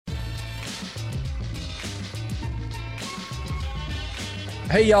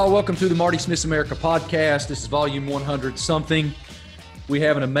Hey, y'all. Welcome to the Marty Smith's America podcast. This is volume 100 something. We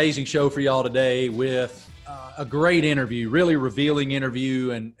have an amazing show for y'all today with a great interview, really revealing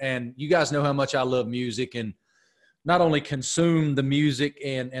interview. And you guys know how much I love music and not only consume the music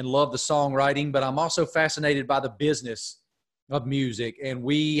and love the songwriting, but I'm also fascinated by the business of music. And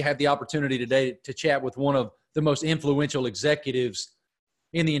we have the opportunity today to chat with one of the most influential executives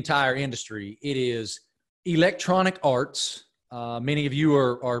in the entire industry. It is Electronic Arts. Many of you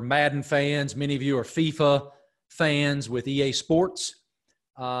are Madden fans. Many of you are FIFA fans with EA Sports.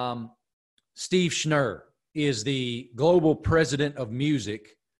 Steve Schnur is the global president of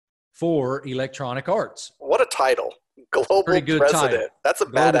music for Electronic Arts. What a title. Global Pretty good president. title. That's a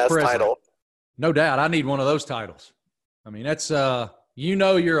Global badass president. title. No doubt. I need one of those titles. I mean, that's,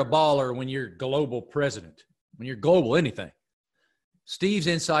 you're a baller when you're global president, when you're global anything. Steve's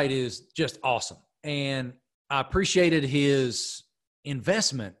insight is just awesome. And I appreciated his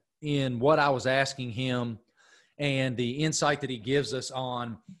investment in what I was asking him and the insight that he gives us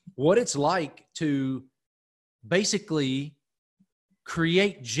on what it's like to basically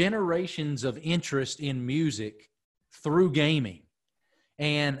create generations of interest in music through gaming.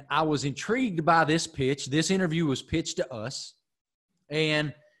 And I was intrigued by this pitch. This interview was pitched to us.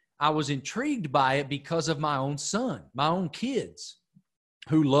 And I was intrigued by it because of my own son, my own kids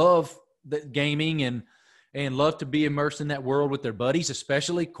who love the gaming and love to be immersed in that world with their buddies,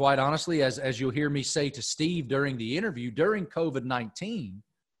 especially, quite honestly, as you'll hear me say to Steve during the interview, during COVID-19,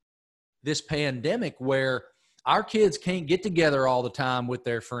 this pandemic where our kids can't get together all the time with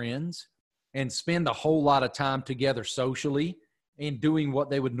their friends and spend a whole lot of time together socially and doing what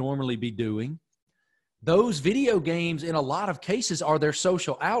they would normally be doing. Those video games, in a lot of cases, are their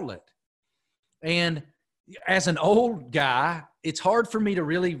social outlet. And as an old guy, it's hard for me to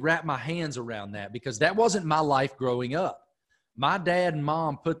really wrap my hands around that because that wasn't my life growing up. My dad and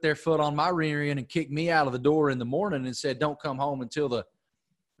mom put their foot on my rear end and kicked me out of the door in the morning and said, don't come home until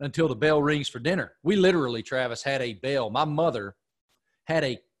the bell rings for dinner. We literally, Travis, had a bell. My mother had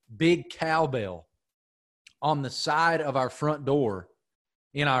a big cowbell on the side of our front door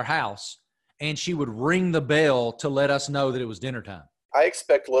in our house, and she would ring the bell to let us know that it was dinner time. I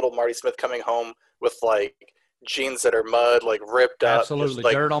expect little Marty Smith coming home with like jeans that are mud, like ripped up. Absolutely. Just,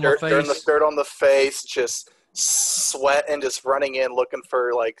 like, dirt on the face. Dirt on the face, just sweat and just running in looking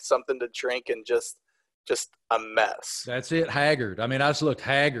for like something to drink and just a mess. That's it, haggard. I mean, I just looked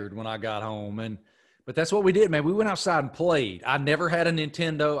haggard when I got home. But that's what we did, man. We went outside and played. I never had a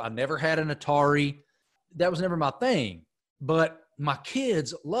Nintendo. I never had an Atari. That was never my thing. But my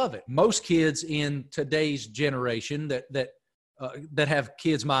kids love it. Most kids in today's generation that have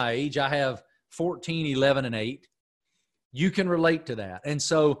kids my age, I have 14, 11, and 8. You can relate to that. And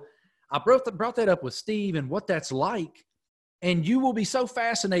so I brought that up with Steve and what that's like. And you will be so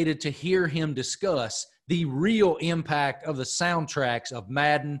fascinated to hear him discuss the real impact of the soundtracks of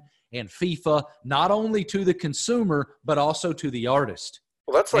Madden and FIFA, not only to the consumer, but also to the artist.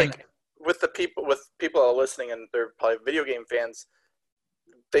 Well, that's like with people that are listening and they're probably video game fans,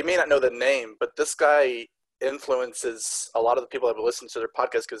 they may not know the name, but this guy influences a lot of the people that have listened to their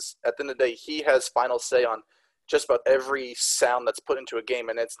podcast because at the end of the day, he has final say on just about every sound that's put into a game.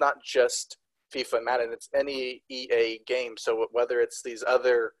 And it's not just FIFA and Madden, it's any EA game. So whether it's these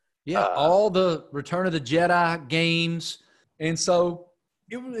other... all the Return of the Jedi games. And so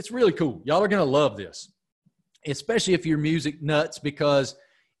it's really cool. Y'all are going to love this, especially if you're music nuts, because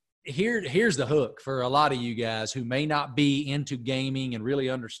here's the hook for a lot of you guys who may not be into gaming and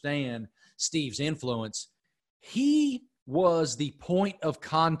really understand Steve's influence. He was the point of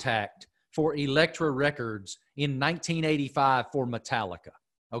contact for Elektra Records in 1985 for Metallica,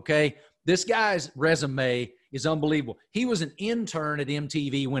 okay? This guy's resume is unbelievable. He was an intern at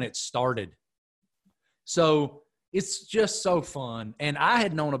MTV when it started. So it's just so fun. And I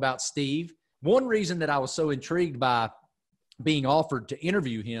had known about Steve. One reason that I was so intrigued by being offered to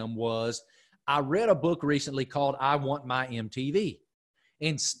interview him was I read a book recently called I Want My MTV.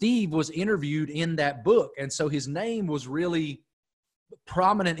 And Steve was interviewed in that book. And so his name was really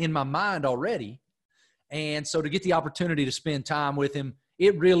prominent in my mind already. And so to get the opportunity to spend time with him,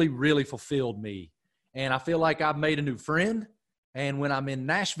 it really, really fulfilled me. And I feel like I've made a new friend. And when I'm in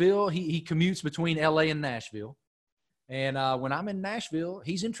Nashville, he commutes between LA and Nashville. And when I'm in Nashville,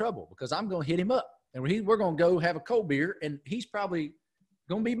 he's in trouble because I'm going to hit him up. And we're going to go have a cold beer, and he's probably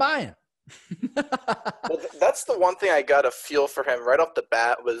going to be buying. Well, that's the one thing I got a feel for him right off the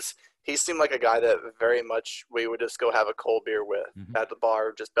bat was he seemed like a guy that very much we would just go have a cold beer with at the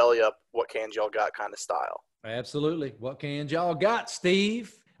bar, just belly up, what cans y'all got kind of style. Absolutely. What cans y'all got,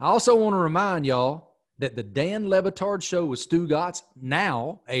 Steve? I also want to remind y'all that the Dan Levitard Show with Stu Gatz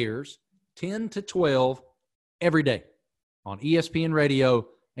now airs 10 to 12 every day on ESPN Radio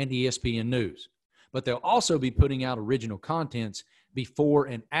and ESPN News. But they'll also be putting out original contents before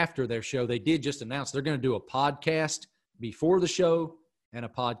and after their show. They did just announce they're going to do a podcast before the show and a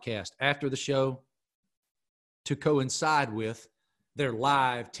podcast after the show to coincide with their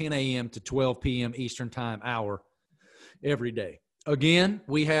live 10 a.m. to 12 p.m. Eastern Time hour every day. Again,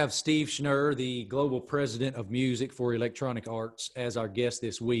 we have Steve Schnur, the Global President of Music for Electronic Arts, as our guest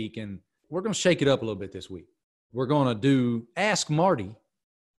this week, and we're going to shake it up a little bit this week. We're going to do Ask Marty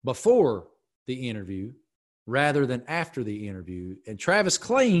before the interview rather than after the interview, and Travis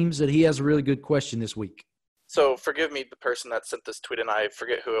claims that he has a really good question this week. So forgive me, the person that sent this tweet, and I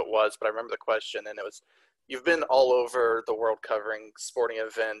forget who it was, but I remember the question, and it was, you've been all over the world covering sporting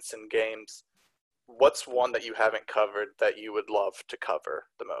events and games. What's one that you haven't covered that you would love to cover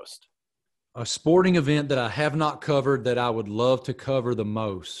the most? A sporting event that I have not covered that I would love to cover the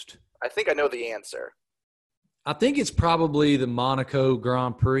most. I think I know the answer. I think it's probably the Monaco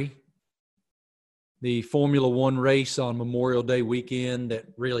Grand Prix, the Formula One race on Memorial Day weekend that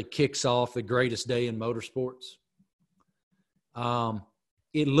really kicks off the greatest day in motorsports.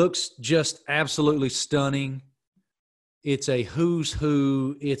 It looks just absolutely stunning. It's a who's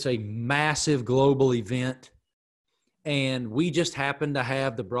who. It's a massive global event. And we just happen to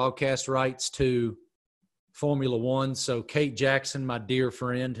have the broadcast rights to Formula One. So Kate Jackson, my dear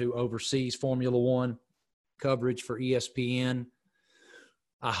friend who oversees Formula One coverage for ESPN,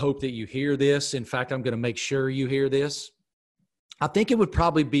 I hope that you hear this. In fact, I'm going to make sure you hear this. I think it would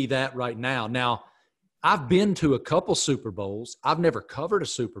probably be that right now. Now, I've been to a couple Super Bowls. I've never covered a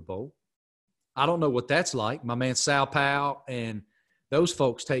Super Bowl. I don't know what that's like. My man Sal Powell and those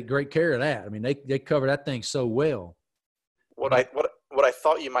folks take great care of that. I mean, they cover that thing so well. What I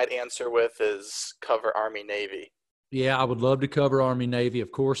thought you might answer with is cover Army Navy. Yeah, I would love to cover Army Navy.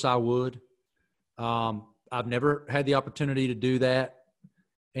 Of course I would. I've never had the opportunity to do that.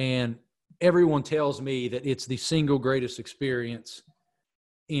 And everyone tells me that it's the single greatest experience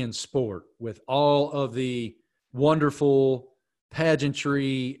in sport, with all of the wonderful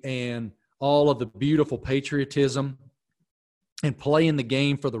pageantry and all of the beautiful patriotism and playing the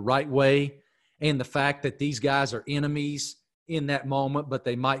game for the right way, and the fact that these guys are enemies in that moment, but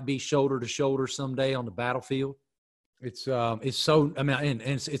they might be shoulder to shoulder someday on the battlefield. It's so, I mean, and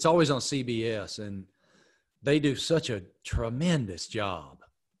it's always on CBS, and they do such a tremendous job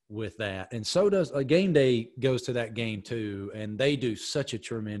with that. And so does a Game Day goes to that game too. And they do such a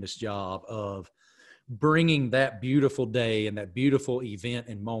tremendous job of bringing that beautiful day and that beautiful event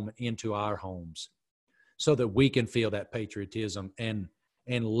and moment into our homes so that we can feel that patriotism and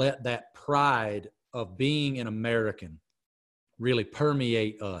let that pride of being an American really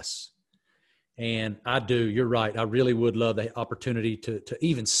permeate us. And I do, you're right. I really would love the opportunity to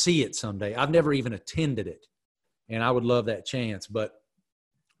even see it someday. I've never even attended it, and I would love that chance. But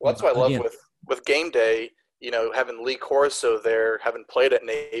well, that's what I love with Game Day, you know, having Lee Corso there, having played at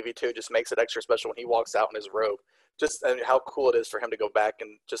Navy too, just makes it extra special when he walks out in his robe. Just and how cool it is for him to go back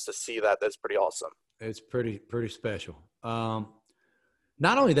and just to see that. That's pretty awesome. It's pretty special. Not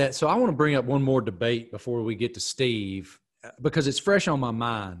only that, so I want to bring up one more debate before we get to Steve, because it's fresh on my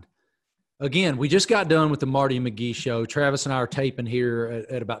mind. Again, we just got done with the Marty and McGee show. Travis and I are taping here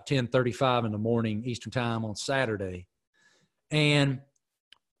at about 10:35 in the morning Eastern time on Saturday. And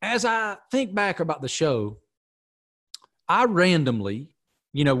as I think back about the show, I randomly,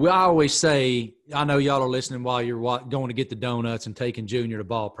 you know, I always say, I know y'all are listening while you're going to get the donuts and taking Junior to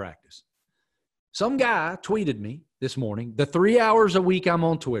ball practice. Some guy tweeted me this morning, the 3 hours a week I'm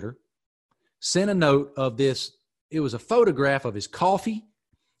on Twitter, sent a note of this. It was a photograph of his coffee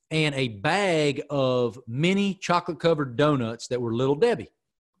and a bag of mini chocolate-covered donuts that were Little Debbie.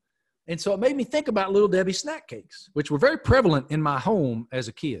 And so it made me think about Little Debbie snack cakes, which were very prevalent in my home as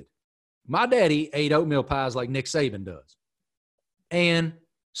a kid. My daddy ate oatmeal pies like Nick Saban does. And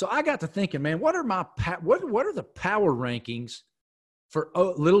so I got to thinking, man, what are the power rankings for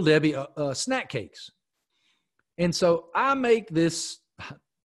Little Debbie snack cakes? And so I make this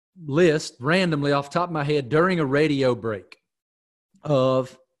list randomly off the top of my head during a radio break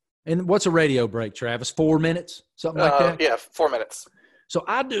and what's a radio break, Travis? 4 minutes? Something like that? Yeah, 4 minutes. So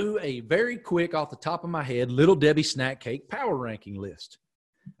I do a very quick, off the top of my head, Little Debbie snack cake power ranking list.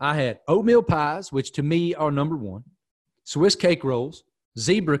 I had oatmeal pies, which to me are number one, Swiss cake rolls,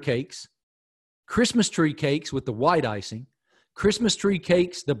 zebra cakes, Christmas tree cakes with the white icing, Christmas tree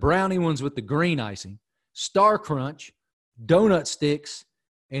cakes, the brownie ones with the green icing, Star Crunch, donut sticks,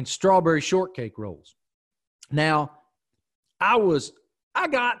 and strawberry shortcake rolls. Now, I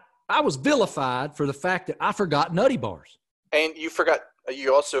I was vilified for the fact that I forgot Nutty Bars. And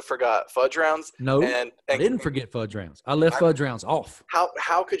you also forgot fudge rounds. No, and I didn't forget fudge rounds. I left fudge rounds off.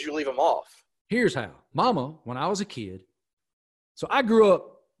 How could you leave them off? Here's how. Mama, when I was a kid, so I grew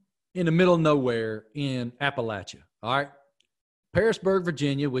up in the middle of nowhere in Appalachia, all right? Parisburg,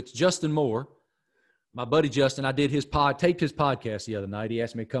 Virginia, with Justin Moore, my buddy Justin. I did taped his podcast the other night. He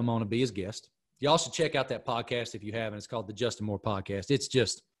asked me to come on and be his guest. You also check out that podcast if you haven't. It's called the Justin Moore Podcast. It's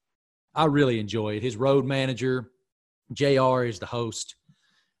just, I really enjoy it. His road manager, JR, is the host.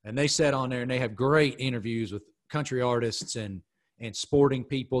 And they sat on there and they have great interviews with country artists and sporting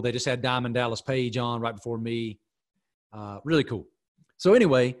people. They just had Diamond Dallas Page on right before me. Really cool. So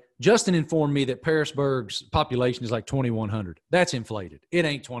anyway, Justin informed me that Parisburg's population is like 2,100. That's inflated. It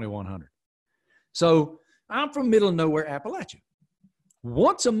ain't 2,100. So I'm from middle of nowhere, Appalachia.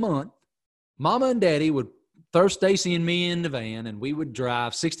 Once a month, Mama and Daddy would throw Stacy and me in the van, and we would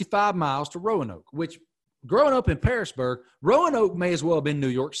drive 65 miles to Roanoke, which growing up in Parisburg, Roanoke may as well have been New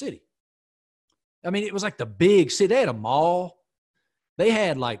York City. I mean, it was like the big city. They had a mall. They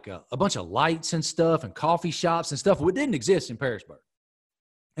had like a bunch of lights and stuff and coffee shops and stuff. It didn't exist in Parisburg.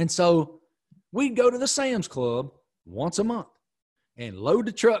 And so we'd go to the Sam's Club once a month and load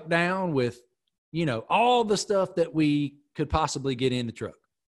the truck down with, all the stuff that we could possibly get in the truck.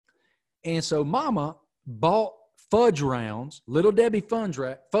 And so Mama bought fudge rounds, Little Debbie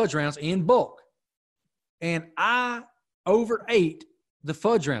fudge rounds in bulk. And I overate the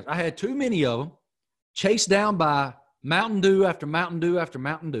fudge rounds. I had too many of them, chased down by Mountain Dew after Mountain Dew after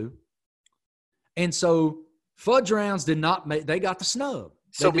Mountain Dew. And so fudge rounds they got the snub.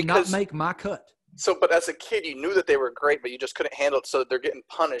 They did not make my cut. So, but as a kid, you knew that they were great, but you just couldn't handle it, so they're getting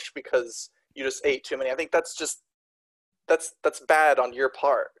punished because you just ate too many. I think that's bad on your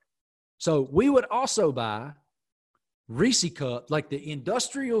part. So we would also buy Reese cup, like the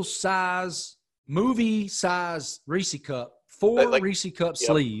industrial size, movie size Reese cup, 4 Reese cup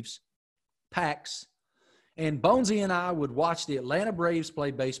sleeves, packs. And Bonesy and I would watch the Atlanta Braves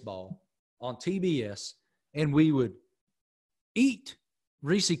play baseball on TBS, and we would eat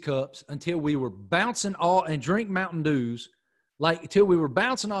Reese cups until we were bouncing off and drink Mountain Dews, until we were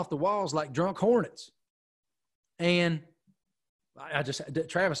bouncing off the walls like drunk hornets. And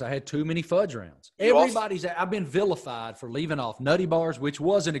Travis, I had too many fudge rounds. I've been vilified for leaving off Nutty Bars, which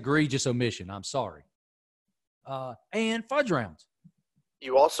was an egregious omission. I'm sorry. And fudge rounds.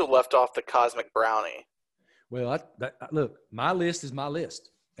 You also left off the Cosmic Brownie. Well, look, my list is my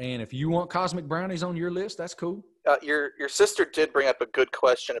list. And if you want Cosmic Brownies on your list, that's cool. Your sister did bring up a good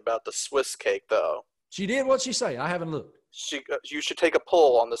question about the Swiss cake, though. She did? What'd she say? I haven't looked. You should take a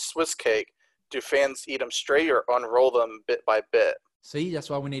poll on the Swiss cake. Do fans eat them straight or unroll them bit by bit? See, that's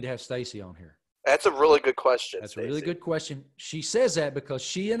why we need to have Stacy on here. That's a really good question. That's Stacey. A really good question. She says that because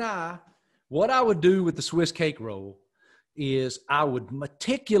she and what I would do with the Swiss cake roll is I would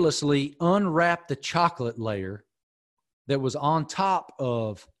meticulously unwrap the chocolate layer that was on top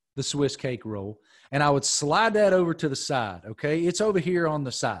of the Swiss cake roll, and I would slide that over to the side, okay? It's over here on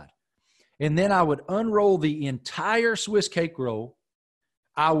the side. And then I would unroll the entire Swiss cake roll.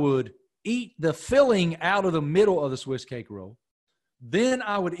 I would eat the filling out of the middle of the Swiss cake roll. Then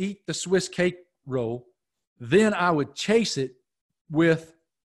I would eat the Swiss cake roll. Then I would chase it with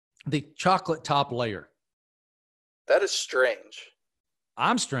the chocolate top layer. That is strange.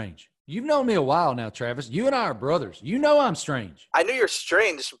 I'm strange. You've known me a while now, Travis. You and I are brothers. You know I'm strange. I knew you're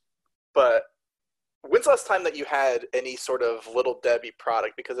strange, but when's the last time that you had any sort of Little Debbie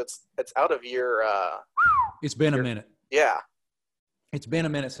product? Because it's out of your it's been a minute. Yeah. It's been a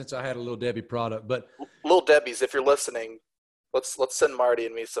minute since I had a Little Debbie product, but Little Debbie's, if you're listening, let's send Marty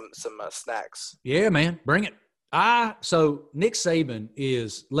and me some snacks. Yeah, man, bring it. So Nick Saban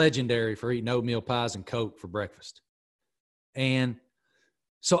is legendary for eating oatmeal pies and Coke for breakfast. And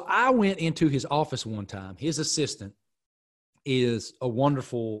so I went into his office one time. His assistant is a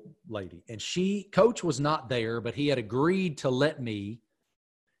wonderful lady, and Coach was not there, but he had agreed to let me.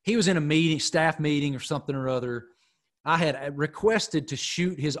 He was in a staff meeting or something or other. I had requested to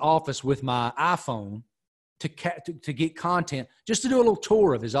shoot his office with my iPhone to get content, just to do a little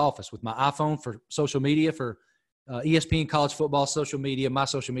tour of his office with my iPhone for social media, for ESPN college football social media, my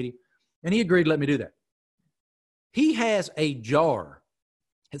social media. And he agreed to let me do that. He has a jar.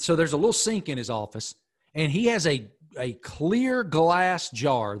 And so there's a little sink in his office, and he has a clear glass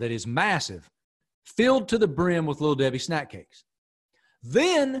jar that is massive, filled to the brim with Little Debbie snack cakes.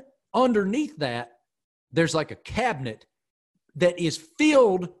 Then underneath that, there's like a cabinet that is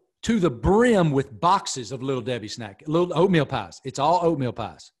filled to the brim with boxes of Little Debbie little oatmeal pies. It's all oatmeal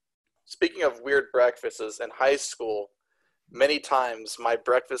pies. Speaking of weird breakfasts, in high school, many times my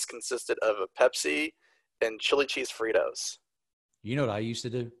breakfast consisted of a Pepsi and chili cheese Fritos. You know what I used to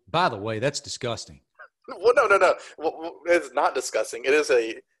do? By the way, that's disgusting. Well, no. Well, it's not disgusting. It is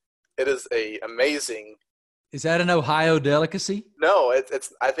a amazing. Is that an Ohio delicacy? No,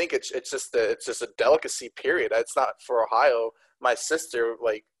 it's. I think it's just a delicacy. Period. It's not for Ohio. My sister,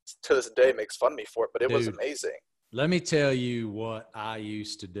 like, to this day, makes fun of me for it, but it was amazing. Let me tell you what I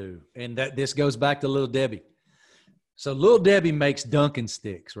used to do, and that this goes back to Little Debbie. So Little Debbie makes Dunkin'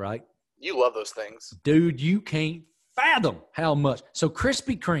 sticks, right? You love those things, dude. You can't fathom how much. So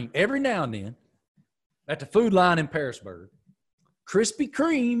Krispy Kreme, every now and then, at the Food Line in Parisburg, Krispy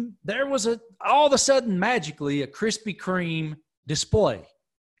Kreme, there was all of a sudden magically a Krispy Kreme display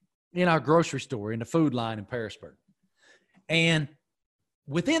in our grocery store in the Food Line in Parisburg. And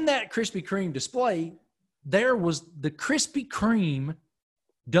within that Krispy Kreme display, there was the Krispy Kreme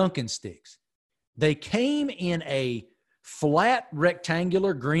Dunkin' sticks. They came in a flat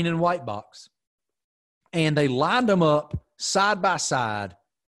rectangular green and white box, and they lined them up side by side,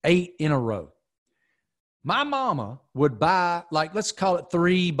 8 in a row. My mama would buy, like, let's call it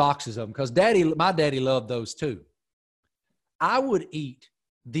 3 boxes of them, because my daddy loved those too. I would eat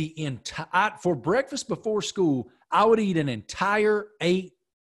the entire, for breakfast before school, I would eat an entire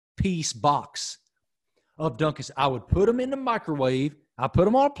 8-piece box of Dunkin'. I would put them in the microwave. I'd put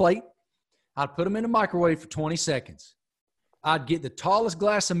them on a plate. I'd put them in the microwave for 20 seconds. I'd get the tallest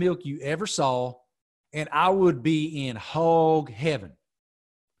glass of milk you ever saw, and I would be in hog heaven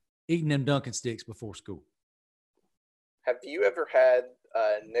eating them Dunkin' sticks before school. Have you ever had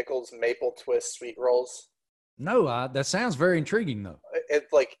Nichols Maple Twist sweet rolls? No, that sounds very intriguing, though. It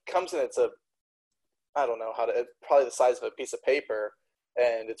like comes in, it's probably the size of a piece of paper,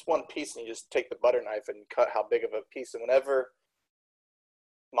 and it's one piece, and you just take the butter knife and cut how big of a piece. And whenever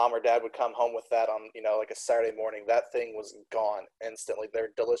mom or dad would come home with that on, like a Saturday morning, that thing was gone instantly. They're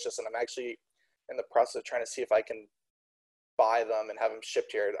delicious, and I'm actually in the process of trying to see if I can buy them and have them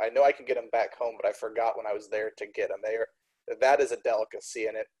shipped here. I know I can get them back home, but I forgot when I was there to get them. That is a delicacy,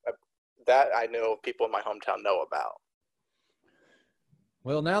 and that I know people in my hometown know about.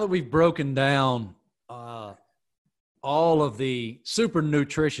 Well, now that we've broken down all of the super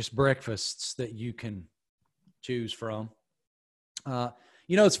nutritious breakfasts that you can choose from,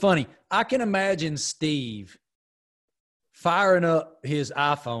 it's funny. I can imagine Steve firing up his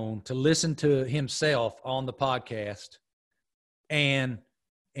iPhone to listen to himself on the podcast and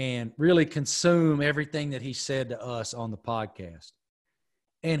really consume everything that he said to us on the podcast.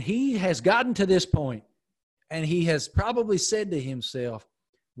 And he has gotten to this point, and he has probably said to himself,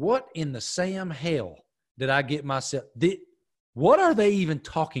 what in the Sam hell did I get myself? What are they even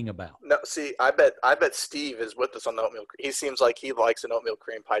talking about? No, see, I bet Steve is with us on the oatmeal. He seems like he likes an oatmeal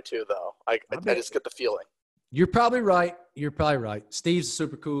cream pie too, though. I just get the feeling. You're probably right. Steve's a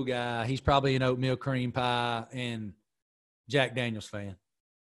super cool guy. He's probably an oatmeal cream pie and Jack Daniels fan.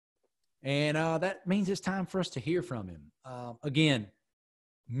 And that means it's time for us to hear from him. Again,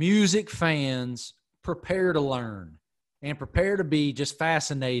 music fans, prepare to learn and prepare to be just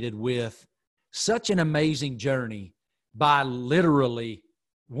fascinated with such an amazing journey by literally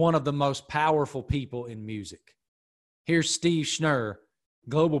one of the most powerful people in music. Here's Steve Schnur,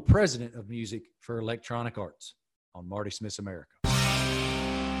 Global President of Music for Electronic Arts on Marty Smith's America.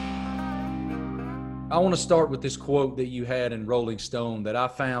 I want to start with this quote that you had in Rolling Stone that I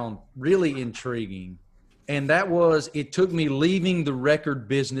found really intriguing. And that was, it took me leaving the record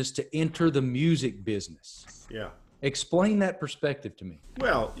business to enter the music business. Yeah. Explain that perspective to me.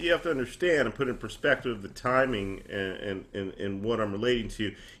 Well, you have to understand and put in perspective the timing and what I'm relating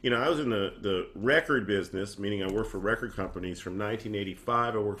to. I was in the record business, meaning I worked for record companies from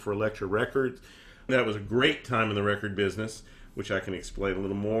 1985. I worked for Elektra Records. That was a great time in the record business, which I can explain a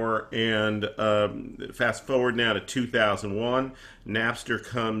little more. And fast forward now to 2001, Napster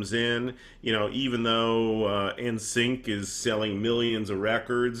comes in. Even though NSYNC is selling millions of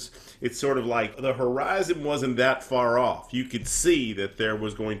records, it's sort of like the horizon wasn't that far off. You could see that there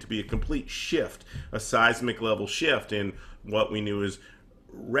was going to be a complete shift, a seismic level shift in what we knew as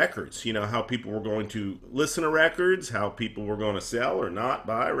records. How people were going to listen to records, how people were going to sell or not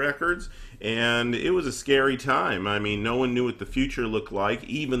buy records. And it was a scary time. I mean, no one knew what the future looked like,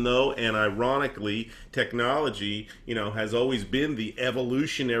 even though, and ironically, technology, has always been the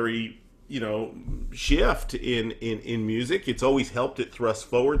evolutionary, shift in music. It's always helped it thrust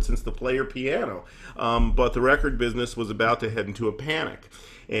forward since the player piano. But the record business was about to head into a panic.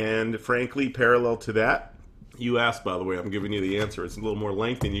 And frankly, parallel to that, you asked, by the way, I'm giving you the answer. It's a little more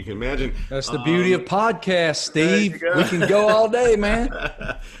lengthy than you can imagine. That's the beauty of podcasts, Steve. We can go all day, man.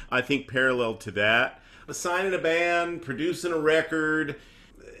 I think parallel to that, signing a band, producing a record,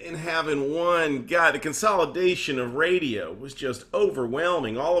 and having one, God, the consolidation of radio was just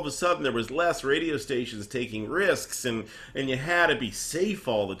overwhelming. All of a sudden, there was less radio stations taking risks, and you had to be safe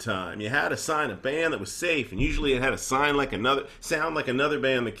all the time. You had to sign a band that was safe, and usually it had to sound like another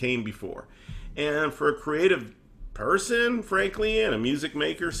band that came before. And for a creative person, frankly, and a music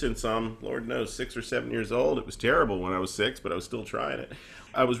maker, since I'm, Lord knows, 6 or 7 years old, it was terrible when I was 6, but I was still trying it.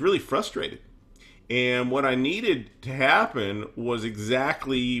 I was really frustrated. And what I needed to happen was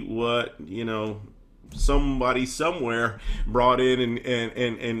exactly what, somebody somewhere brought in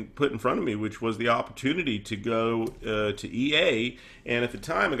and put in front of me, which was the opportunity to go to EA. And at the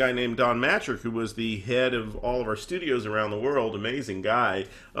time, a guy named Don Matrick, who was the head of all of our studios around the world, amazing guy,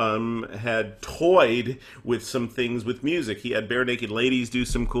 had toyed with some things with music. He had Bare Naked Ladies do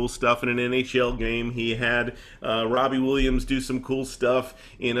some cool stuff in an NHL game. He had Robbie Williams do some cool stuff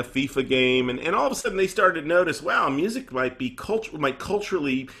in a FIFA game. And all of a sudden, they started to notice, wow, music might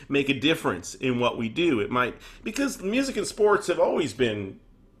culturally make a difference in what we do. It might, because music and sports have always been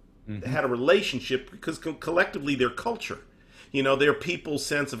had a relationship, because collectively they're culture. They're people's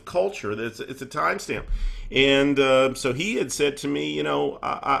sense of culture. It's a timestamp. And so he had said to me,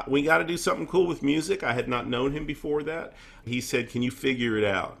 we got to do something cool with music. I had not known him before that. He said, can you figure it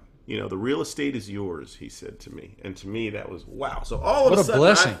out? The real estate is yours, he said to me. And to me, that was wow. So all of a sudden,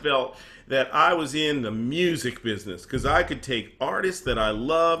 I felt that I was in the music business, because I could take artists that I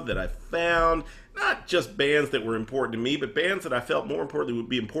loved, that I found, not just bands that were important to me, but bands that I felt more importantly would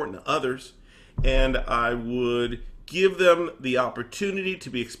be important to others. And I would give them the opportunity to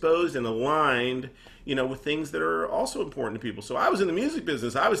be exposed and aligned, with things that are also important to people. So I was in the music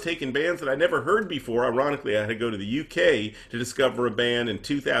business. I was taking bands that I never heard before. Ironically, I had to go to the UK to discover a band in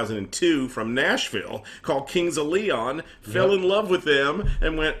 2002 from Nashville called Kings of Leon, fell in love with them,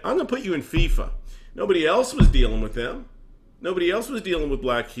 and went, I'm going to put you in FIFA. Nobody else was dealing with them. Nobody else was dealing with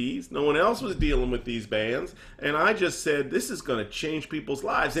Black Keys. No one else was dealing with these bands. And I just said, this is going to change people's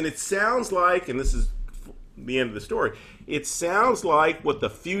lives. And it sounds like, and this is the end of the story, it sounds like what the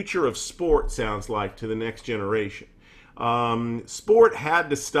future of sport sounds like to the next generation. Sport had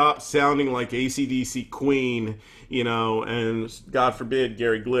to stop sounding like AC/DC, Queen, and God forbid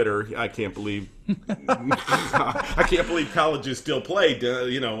Gary Glitter. I can't believe colleges still play,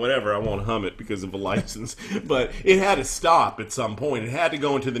 whatever. I won't hum it because of a license. But it had to stop at some point. It had to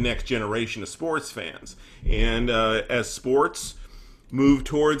go into the next generation of sports fans. And as sports moved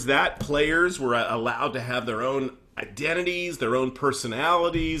towards that, players were allowed to have their own identities, their own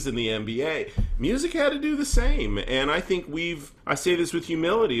personalities in the NBA. Music had to do the same. And I think I say this with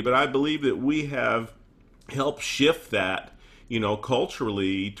humility, but I believe that we have helped shift that,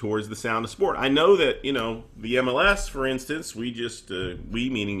 culturally towards the sound of sport. I know that, the MLS, for instance, we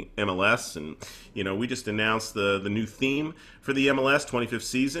meaning MLS, and, we just announced the new theme for the MLS 25th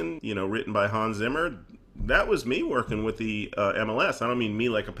season, written by Hans Zimmer. That was me working with the MLS. I don't mean me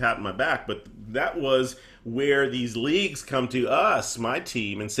like a pat on my back, but that was where these leagues come to us, my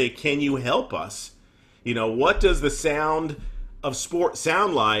team, and say, can you help us? What does the sound of sport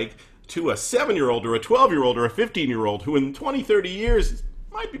sound like to a 7-year-old or a 12-year-old or a 15-year-old who in 20, 30 years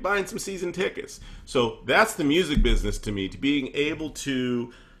might be buying some season tickets? So that's the music business to me, to being able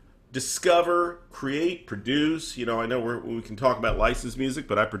to discover, create, produce. I know we can talk about licensed music,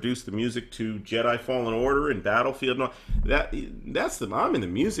 but I produce the music to Jedi Fallen Order and Battlefield. I'm in the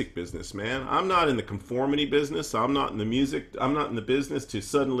music business, man. I'm not in the conformity business. I'm not in the business to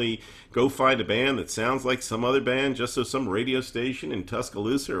suddenly go find a band that sounds like some other band just so some radio station in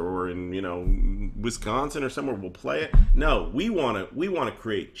Tuscaloosa or in Wisconsin or somewhere will play it. No, we want to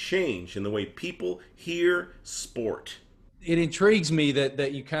create change in the way people hear sport. It intrigues me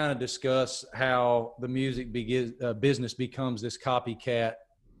that you kind of discuss how the music business becomes this copycat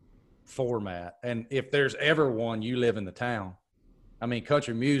format. And if there's ever one, you live in the town. I mean,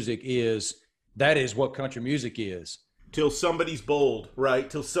 country music that is what country music is. Till somebody's bold, right?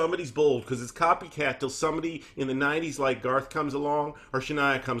 Till somebody's bold, because it's copycat. Till somebody in the 90s like Garth comes along or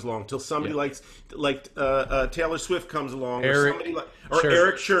Shania comes along. Till somebody like Taylor Swift comes along.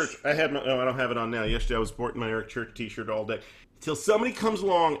 Eric Church. I don't have it on now. Yesterday I was sporting my Eric Church t-shirt all day. Till somebody comes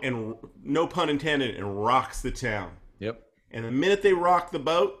along and, no pun intended, and rocks the town. Yep. And the minute they rock the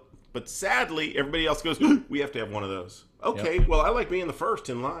boat, but sadly everybody else goes, we have to have one of those. Okay, yep. Well, I like being the first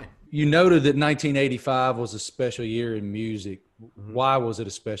in line. You noted that 1985 was a special year in music. Why was it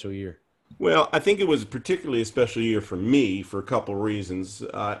a special year? Well, I think it was particularly a special year for me for a couple of reasons.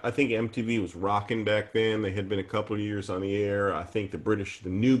 I think MTV was rocking back then. They had been a couple of years on the air. I think the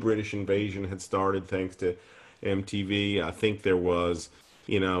new British invasion had started thanks to MTV. I think there was,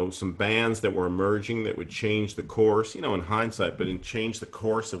 some bands that were emerging that would change the course, in hindsight, but in change the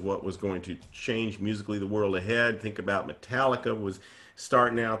course of what was going to change musically the world ahead. Think about Metallica was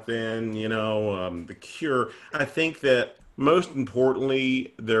starting out then, The Cure. I think that most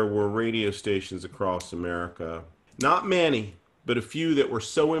importantly, there were radio stations across America, not many, but a few that were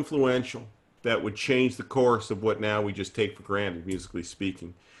so influential that would change the course of what now we just take for granted, musically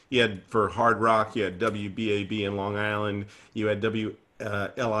speaking. You had, for hard rock, you had WBAB in Long Island. You had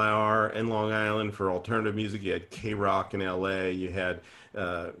LIR in Long Island. For alternative music, you had K-Rock in LA. You had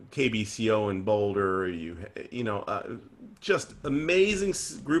KBCO in Boulder. Just amazing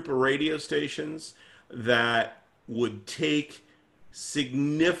group of radio stations that would take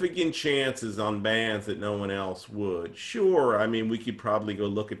significant chances on bands that no one else would. Sure, I mean, we could probably go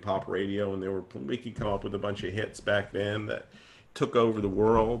look at pop radio, and we could come up with a bunch of hits back then that took over the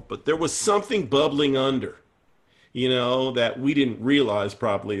world, but there was something bubbling under, that we didn't realize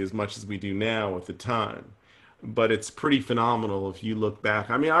probably as much as we do now at the time. But it's pretty phenomenal if you look back.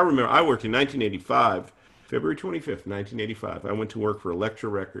 I mean, I remember I worked in 1985, February 25th, 1985. I went to work for Elektra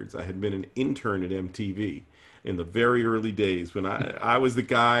Records. I had been an intern at MTV in the very early days when I was the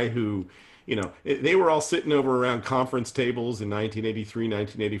guy who, they were all sitting over around conference tables in 1983,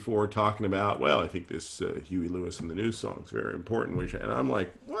 1984 talking about, well, I think this Huey Lewis and the News song is very important. And I'm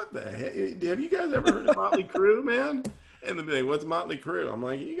like, what the heck? Have you guys ever heard of Motley Crue, man? And the thing, what's Motley Crue? I'm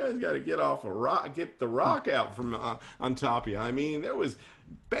like, you guys got to get the rock out from on top of you. I mean, there was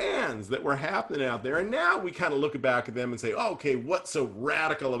bands that were happening out there, and now we kind of look back at them and say, oh, okay, what's so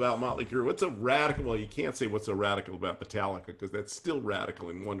radical about Motley Crue? What's so radical? Well, you can't say what's so radical about Metallica, because that's still radical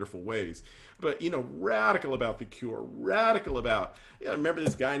in wonderful ways. But, radical about The Cure, radical about, I remember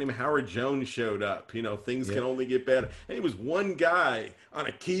this guy named Howard Jones showed up, things can only get better. And he was one guy on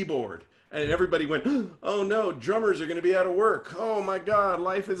a keyboard. And everybody went, oh no, drummers are going to be out of work. Oh my God,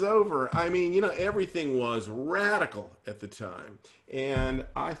 life is over. I mean, everything was radical at the time. And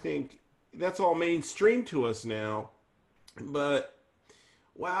I think that's all mainstream to us now. But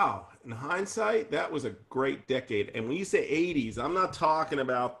wow, in hindsight, that was a great decade. And when you say 80s, I'm not talking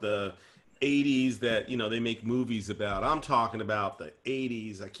about the 80s that, they make movies about. I'm talking about the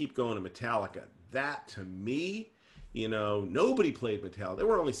 80s. I keep going to Metallica. That to me, nobody played Metallica. There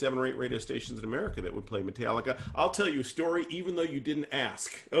were only 7 or 8 radio stations in America that would play Metallica. I'll tell you a story, even though you didn't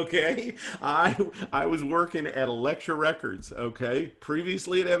ask, okay? I was working at Elektra Records, okay,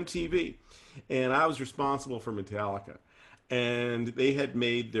 previously at MTV, and I was responsible for Metallica. And they had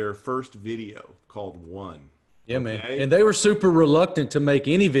made their first video called One. Yeah, okay? Man. And they were super reluctant to make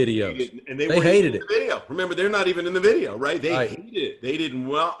any videos. And they hated it. The video. Remember, they're not even in the video, right? They hated it. They didn't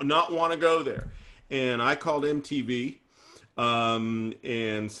not want to go there. And I called MTV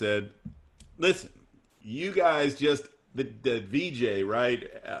and said, listen, you guys just, the VJ, right?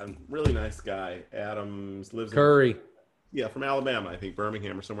 Really nice guy. Adams lives Curry. From Alabama, I think,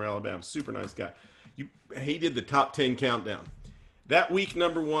 Birmingham or somewhere, Alabama. Super nice guy. He did the top 10 countdown. That week,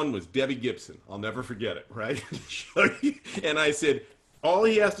 number 1 was Debbie Gibson. I'll never forget it, right? And I said, all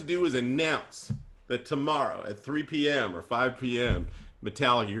he has to do is announce that tomorrow at 3 p.m. or 5 p.m.,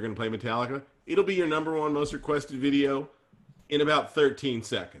 Metallica, you're going to play Metallica. It'll be your number 1 most requested video in about 13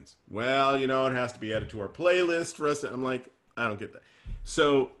 seconds. Well, it has to be added to our playlist for us. I'm like, I don't get that.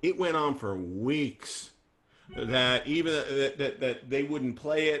 So it went on for weeks that even that they wouldn't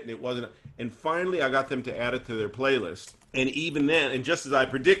play it, and it wasn't. And finally, I got them to add it to their playlist. And even then, and just as I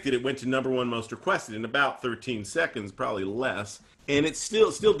predicted, it went to number 1 most requested in about 13 seconds, probably less. And it's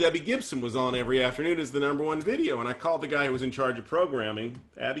still Debbie Gibson was on every afternoon as the number 1 video. And I called the guy who was in charge of programming,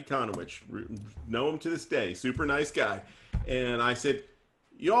 Abby Konowich, know him to this day, super nice guy. And I said,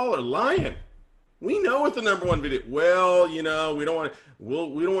 y'all are lying. We know what the number 1 video. Well, we don't want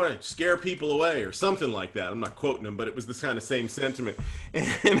to scare people away or something like that. I'm not quoting him, but it was this kind of same sentiment.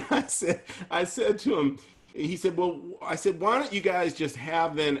 And I said to him, he said, I said, why don't you guys just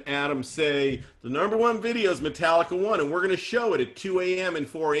have then Adam say the number 1 video is Metallica 1, and we're going to show it at 2 a.m. and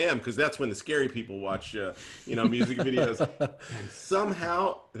 4 a.m. because that's when the scary people watch, music videos. And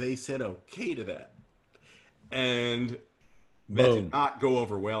somehow they said okay to that. And that did not go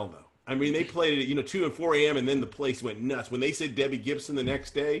over well, though. I mean, they played it, 2 and 4 a.m., and then the place went nuts. When they said Debbie Gibson the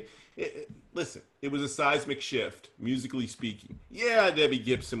next day, listen, it was a seismic shift, musically speaking. Yeah, Debbie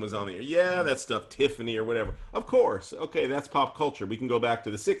Gibson was on the air. Yeah, that stuff, Tiffany or whatever. Of course. Okay, that's pop culture. We can go back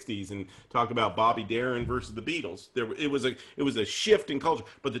to the 60s and talk about Bobby Darin versus the Beatles. It was a shift in culture.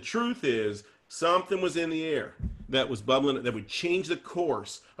 But the truth is, Something was in the air that was bubbling, that would change the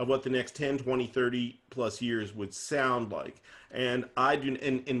course of what the next 10, 20, 30 plus years would sound like. And I do,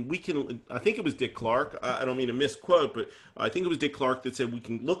 and we can, I think it was Dick Clark. I don't mean to misquote, but I think it was Dick Clark that said we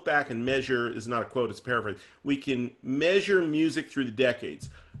can look back and measure, it's not a quote, it's a paraphrase. We can measure music through the decades.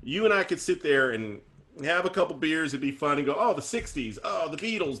 You and I could sit there and have a couple beers, it'd be fun, and go, oh, the 60s, oh, the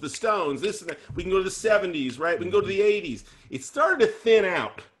Beatles, the Stones, this and that. We can go to the 70s, right? We can go to the 80s. It started to thin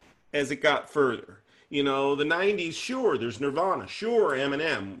out as it got further. You know, the 90s, sure, there's Nirvana, sure,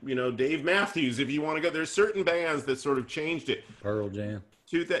 Eminem, you know, Dave Matthews, if you want to go. There's certain bands that sort of changed it. Pearl Jam.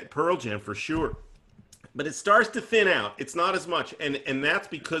 Pearl Jam, for sure. But it starts to thin out. It's not as much. And that's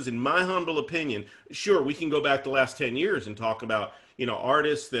because, in my humble opinion, sure, we can go back the last 10 years and talk about, you know,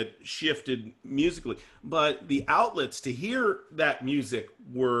 artists that shifted musically. But the outlets to hear that music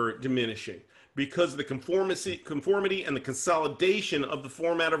were diminishing because of the conformity and the consolidation of the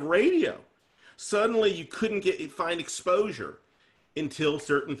format of radio. Suddenly you couldn't find exposure until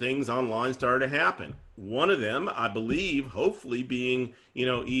certain things online started to happen. One of them, I believe, hopefully being, you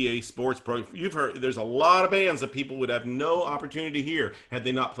know, EA Sports Pro. You've heard there's a lot of bands that people would have no opportunity to hear had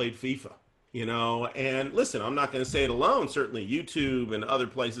they not played FIFA, you know. And listen, I'm not going to say it alone, certainly YouTube and other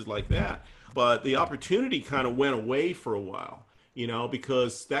places like that. But the opportunity kind of went away for a while, you know,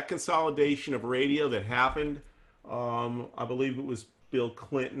 because that consolidation of radio that happened, I believe it was Bill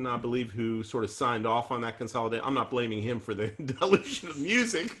Clinton, I believe, who sort of signed off on that consolidation. I'm not blaming him for the dilution of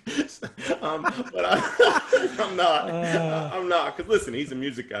music, but I'm not, because listen, he's a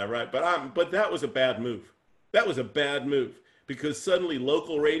music guy, right? But that was a bad move. That was a bad move because suddenly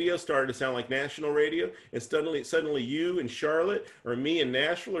local radio started to sound like national radio, and suddenly you in Charlotte or me in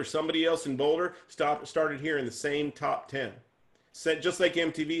Nashville or somebody else in Boulder started hearing the same top 10. Just like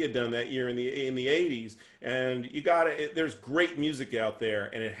MTV had done that year in the 80s. And there's great music out there,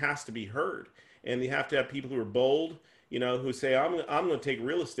 and it has to be heard. And you have to have people who are bold, you know, who say, I'm going to take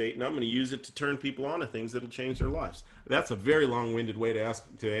real estate and I'm going to use it to turn people on to things that'll change their lives. That's a very long-winded way to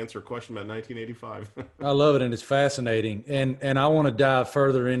answer a question about 1985. I love it, and it's fascinating. And I want to dive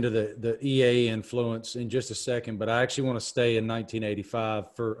further into the EA influence in just a second, but I actually want to stay in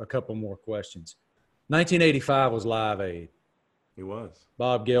 1985 for a couple more questions. 1985 was Live Aid. He was.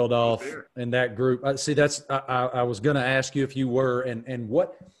 Bob Geldof and that group. See, I was going to ask you if you were and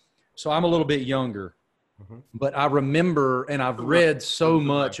what. So I'm a little bit younger, but I remember, and I've read so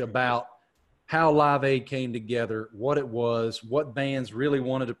much about how Live Aid came together, what it was, what bands really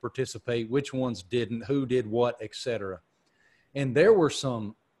wanted to participate, which ones didn't, who did what, etc. And there were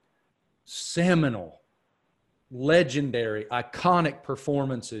some seminal, legendary, iconic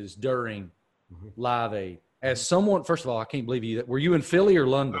performances during Live Aid. As someone, first of all, I can't believe you. Were you in Philly or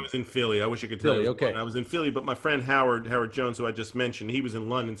London? I was in Philly. I wish I could tell you. Okay. I was in Philly, but my friend Howard Jones, who I just mentioned, he was in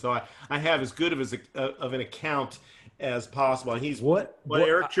London. So I have as good of an account as possible. He's what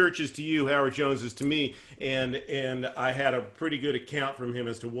Eric Church is to you, Howard Jones is to me, and I had a pretty good account from him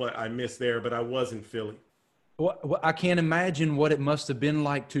as to what I missed there. But I was in Philly. Well, I can't imagine what it must have been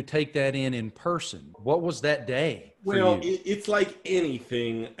like to take that in person. What was that day? Well, it's like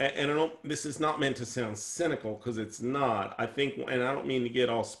anything, and this is not meant to sound cynical because it's not. I think, and I don't mean to get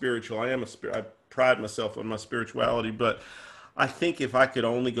all spiritual. I pride myself on my spirituality, but I think if I could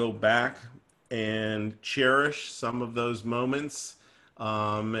only go back and cherish some of those moments,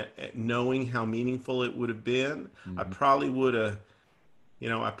 knowing how meaningful it would have been, I probably would have. You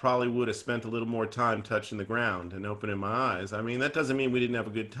know, I probably would have spent a little more time touching the ground and opening my eyes. I mean, that doesn't mean we didn't have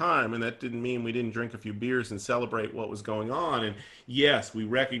a good time, and that didn't mean we didn't drink a few beers and celebrate what was going on. And yes, we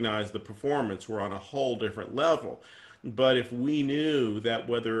recognize the performance. We're on a whole different level. But if we knew that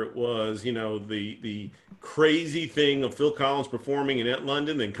whether it was, you know, the crazy thing of Phil Collins performing in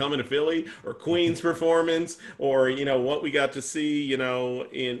London, then coming to Philly, or Queen's performance, or, you know, what we got to see, you know,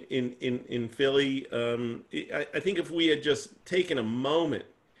 in Philly, I think if we had just taken a moment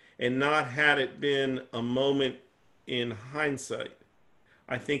and not had it been a moment in hindsight,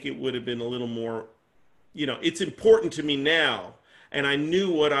 I think it would have been a little more, you know, it's important to me now. And I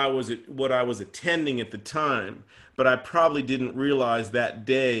knew what I was attending at the time, but I probably didn't realize that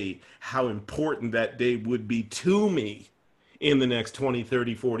day how important that day would be to me in the next 20,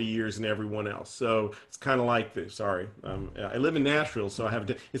 30, 40 years and everyone else. So it's kind of like this. Sorry. I live in Nashville, so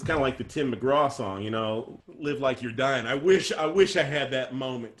it's kind of like the Tim McGraw song, you know, live like you're dying. I wish I had that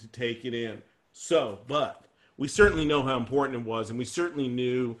moment to take it in. So, but we certainly know how important it was, and we certainly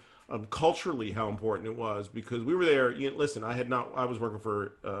knew culturally how important it was, because we were there. You know, listen, I was working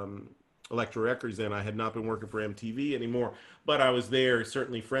for Elektra Records then. I had not been working for MTV anymore, but I was there,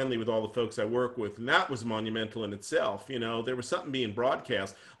 certainly friendly with all the folks I work with, and that was monumental in itself. You know, there was something being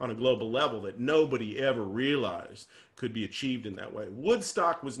broadcast on a global level that nobody ever realized could be achieved in that way.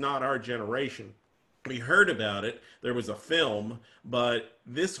 Woodstock was not our generation. We heard about it. There was a film, but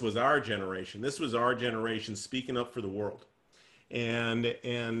this was our generation. This was our generation speaking up for the world. And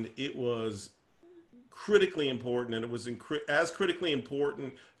it was critically important, and it was as critically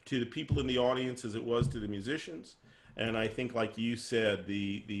important to the people in the audience as it was to the musicians. And I think, like you said,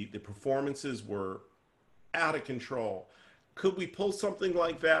 the performances were out of control. Could we pull something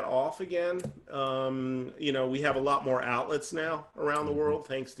like that off again? You know, we have a lot more outlets now around the world,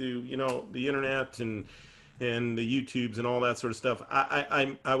 thanks to, you know, the internet and the YouTubes and all that sort of stuff.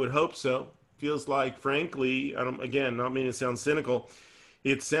 I would hope so. Feels like, frankly, again, not meaning to sound cynical,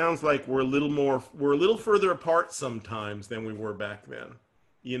 it sounds like we're a little further apart sometimes than we were back then.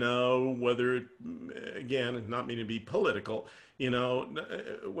 You know, whether, again, not meaning to be political, you know,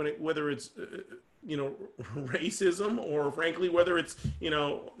 whether it's, you know, racism, or frankly, whether it's, you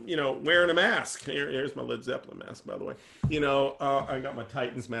know, wearing a mask. Here's my Led Zeppelin mask, by the way. You know, I got my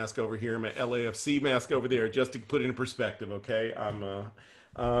Titans mask over here, my LAFC mask over there, just to put it in perspective. Okay.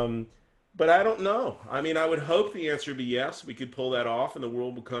 But I don't know. I mean, I would hope the answer would be yes. We could pull that off and the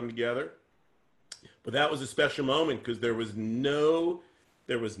world will come together. But that was a special moment because there was no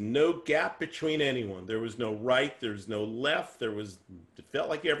gap between anyone. There was no right. There was no left. It felt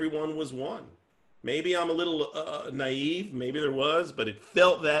like everyone was one. Maybe I'm a little naive. Maybe there was, but it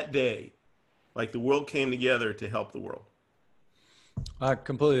felt that day like the world came together to help the world. I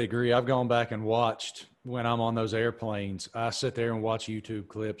completely agree. I've gone back and watched when I'm on those airplanes. I sit there and watch YouTube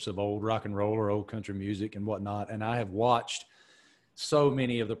clips of old rock and roll or old country music and whatnot. And I have watched so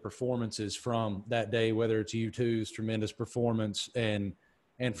many of the performances from that day, whether it's U2's tremendous performance and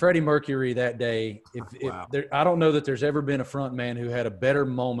Freddie Mercury that day. Wow. I don't know that there's ever been a front man who had a better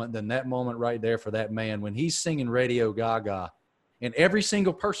moment than that moment right there for that man when he's singing Radio Gaga, and every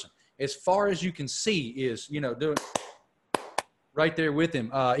single person, as far as you can see, is, you know, doing right there with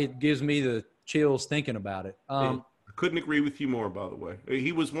him. It gives me the chills thinking about it. I couldn't agree with you more, by the way.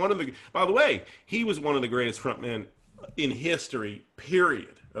 He was one of the greatest frontmen in history,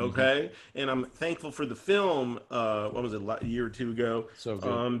 period. Okay. Mm-hmm. And I'm thankful for the film, what was it, a year or two ago? So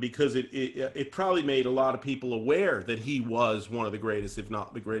good. Because it probably made a lot of people aware that he was one of the greatest, if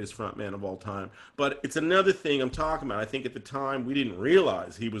not the greatest frontman of all time. But it's another thing I'm talking about. I think at the time we didn't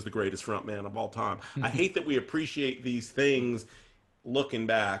realize he was the greatest frontman of all time. I hate that we appreciate these things looking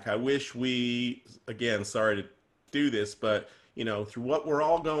back. I wish we, again, sorry to do this, but, you know, through what we're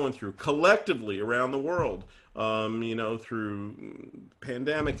all going through collectively around the world, you know, through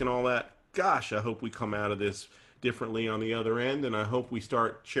pandemic and all that, gosh, I hope we come out of this differently on the other end. And I hope we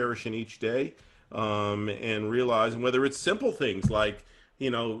start cherishing each day, and realizing whether it's simple things like, you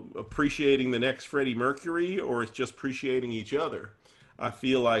know, appreciating the next Freddie Mercury, or it's just appreciating each other. I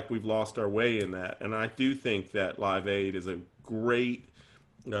feel like we've lost our way in that. And I do think that Live Aid is a great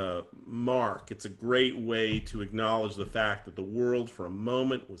mark. It's a great way to acknowledge the fact that the world for a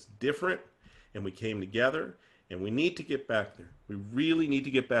moment was different, and we came together, and we need to get back there. We really need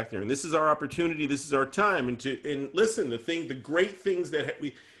to get back there. And this is our opportunity. This is our time. And listen, the great things that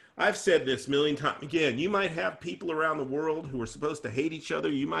I've said this a million times. Again, you might have people around the world who are supposed to hate each other.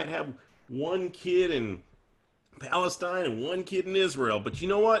 You might have one kid in Palestine and one kid in Israel. But you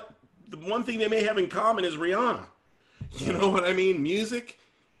know what? The one thing they may have in common is Rihanna. You know what I mean? Music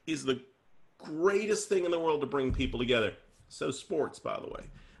is the greatest thing in the world to bring people together. So sports, by the way.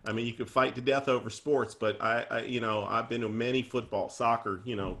 I mean, you could fight to death over sports, but I've been to many football, soccer,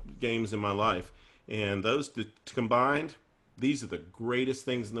 you know, games in my life. And those combined, these are the greatest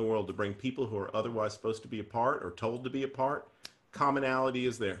things in the world to bring people who are otherwise supposed to be apart or told to be apart. Commonality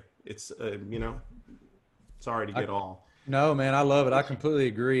is there. It's, you know, sorry to get all. No, man, I love it. I completely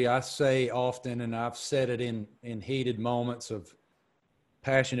agree. I say often, and I've said it in heated moments of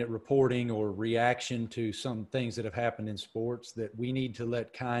passionate reporting or reaction to some things that have happened in sports, that we need to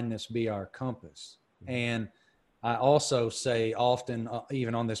let kindness be our compass. Mm-hmm. And I also say often,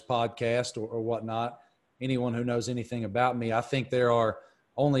 even on this podcast or whatnot, anyone who knows anything about me, I think there are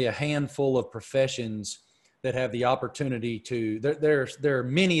only a handful of professions that have the opportunity to, there are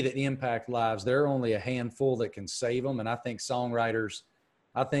many that impact lives. There are only a handful that can save them. And I think songwriters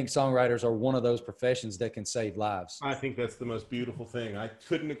are one of those professions that can save lives. I think that's the most beautiful thing. I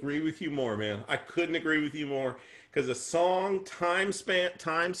couldn't agree with you more, man. I couldn't agree with you more, because a song time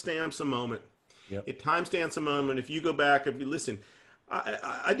stamps a moment. Yep. It time stamps a moment. If you go back, if you listen,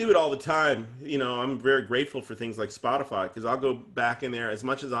 I do it all the time. You know, I'm very grateful for things like Spotify because I'll go back in there as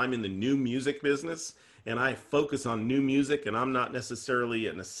much as I'm in the new music business and I focus on new music, and I'm not necessarily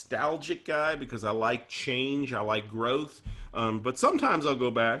a nostalgic guy because I like change, I like growth. But sometimes I'll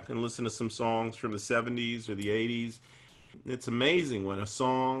go back and listen to some songs from the 70s or the 80s. It's amazing what a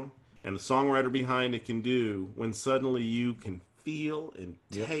song and the songwriter behind it can do when suddenly you can feel and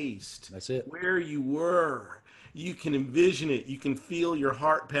taste That's it. where you were. You can envision it. You can feel your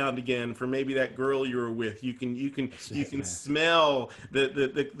heart pound again for maybe that girl you were with. You can smell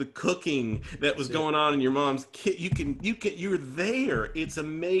the cooking that was going on in your mom's kitchen. You're there. It's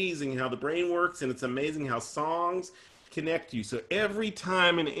amazing how the brain works, and it's amazing how songs connect you. So every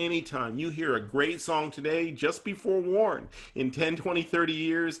time and any time you hear a great song today, just be forewarned, in 10, 20, 30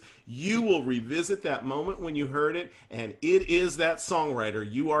 years, you will revisit that moment when you heard it, and it is that songwriter.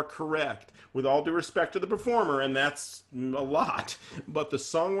 You are correct. With all due respect to the performer, and that's a lot, but the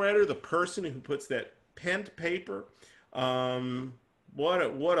songwriter, the person who puts that pen to paper, what a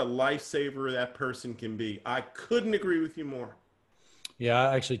lifesaver that person can be. I couldn't agree with you more. Yeah,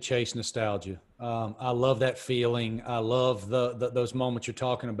 I actually chase nostalgia. I love that feeling. I love those moments you're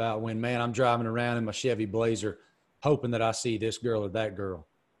talking about when, man, I'm driving around in my Chevy Blazer hoping that I see this girl or that girl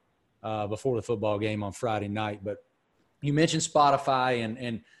before the football game on Friday night. But you mentioned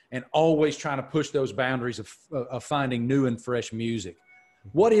Spotify and always trying to push those boundaries of finding new and fresh music.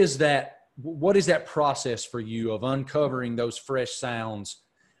 What is that process for you of uncovering those fresh sounds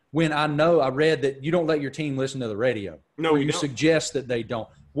when I read that you don't let your team listen to the radio? No, or we you don't. suggest that they don't.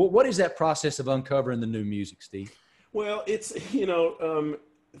 What is that process of uncovering the new music, Steve? Well, it's,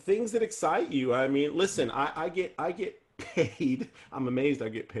 things that excite you. I mean, listen, I get paid. I'm amazed I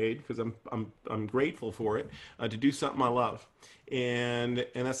get paid because I'm grateful for it, to do something I love. And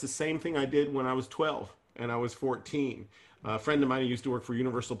that's the same thing I did when I was 12 and I was 14. A friend of mine who used to work for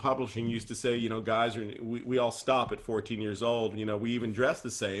Universal Publishing used to say, guys, we all stop at 14 years old. We even dress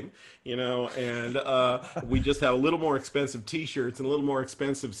the same, and we just have a little more expensive T-shirts and a little more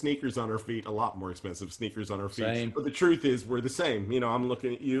expensive sneakers on our feet, a lot more expensive sneakers on our feet. Same. But the truth is we're the same. I'm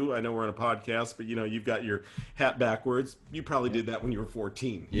looking at you. I know we're on a podcast, but, you've got your hat backwards. You probably did that when you were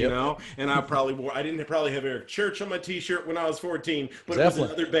 14, and I didn't probably have Eric Church on my T-shirt when I was 14, but it was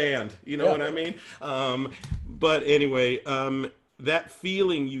another band. You know what I mean? But anyway, that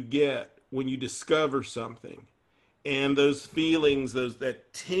feeling you get when you discover something, and those feelings,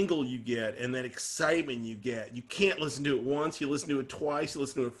 that tingle you get, and that excitement you get, you can't listen to it once. You listen to it twice. You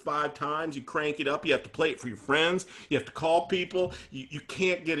listen to it 5 times. You crank it up. You have to play it for your friends. You have to call people. You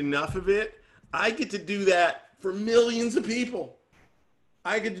can't get enough of it. I get to do that for millions of people.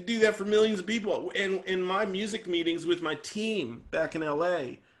 And my music meetings with my team back in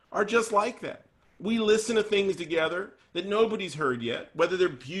LA are just like that. We listen to things together that nobody's heard yet, whether they're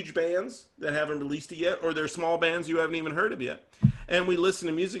huge bands that haven't released it yet or they're small bands you haven't even heard of yet. And we listen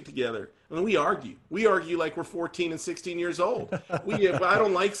to music together, and we argue. We argue like we're 14 and 16 years old. If I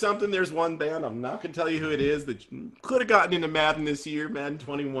don't like something, there's one band, I'm not going to tell you who it is, that could have gotten into Madden this year. Madden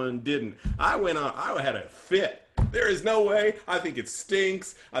 21 didn't. I had a fit. There is no way. I think it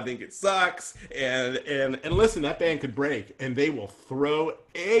stinks. I think it sucks. And listen, that band could break, and they will throw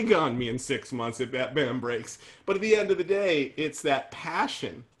egg on me in 6 months if that band breaks. But at the end of the day, it's that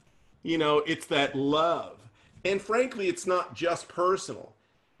passion. It's that love. And frankly, it's not just personal.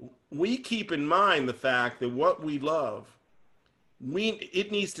 We keep in mind the fact that what we love,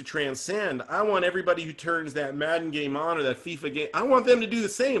 it needs to transcend. I want everybody who turns that Madden game on or that FIFA game, I want them to do the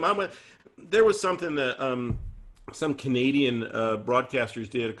same. There was something that some Canadian broadcasters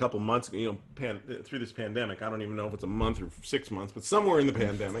did a couple months ago, through this pandemic. I don't even know if it's a month or 6 months, but somewhere in the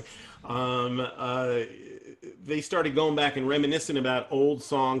pandemic, they started going back and reminiscing about old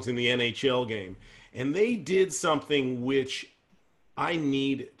songs in the NHL game. And they did something which I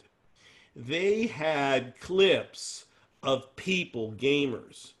needed. They had clips of people,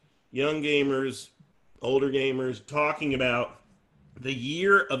 gamers, young gamers, older gamers, talking about the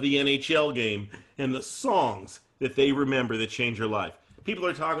year of the NHL game and the songs that they remember that changed their life. People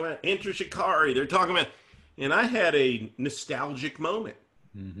are talking about Enter Shikari. They're talking about, and I had a nostalgic moment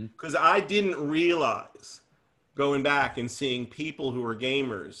because I didn't realize, going back and seeing people who were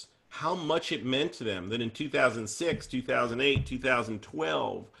gamers, how much it meant to them that in 2006, 2008,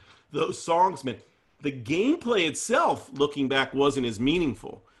 2012, those songs meant. The gameplay itself, looking back, wasn't as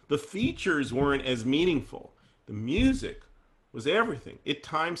meaningful. The features weren't as meaningful. The music was everything. It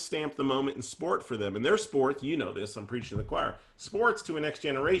time-stamped the moment in sport for them. And their sport, you know this, I'm preaching to the choir, sports to a next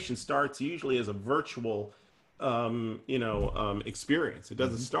generation starts usually as a virtual experience. It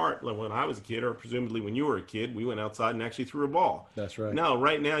doesn't start like when I was a kid, or presumably when you were a kid, we went outside and actually threw a ball. That's right. No,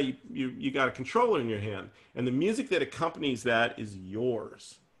 right now you got a controller in your hand, and the music that accompanies that is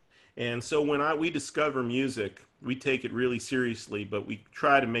yours. And so when we discover music, we take it really seriously, but we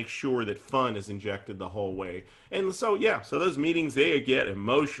try to make sure that fun is injected the whole way. And so, yeah, so those meetings, they get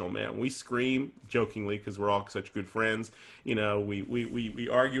emotional, man. We scream jokingly because we're all such good friends. We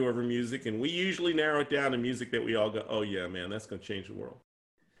argue over music, and we usually narrow it down to music that we all go, oh, yeah, man, that's going to change the world.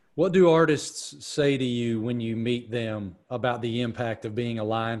 What do artists say to you when you meet them about the impact of being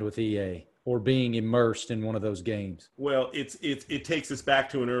aligned with EA or being immersed in one of those games? Well, it takes us back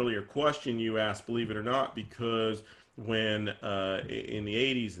to an earlier question you asked, believe it or not, because when in the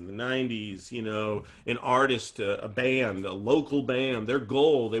 80s and the 90s, an artist, a band, a local band, their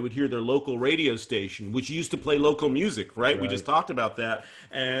goal, they would hear their local radio station, which used to play local music, right? We just talked about that.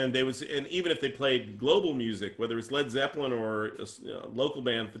 And and even if they played global music, whether it's Led Zeppelin or a local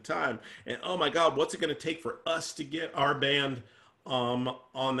band at the time, and oh my God, what's it going to take for us to get our band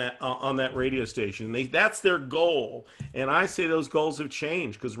on that radio station? That's their goal. And I say those goals have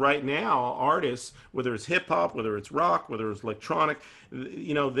changed, because right now artists, whether it's hip hop, whether it's rock, whether it's electronic,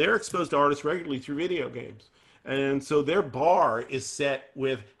 they're exposed to artists regularly through video games. And so their bar is set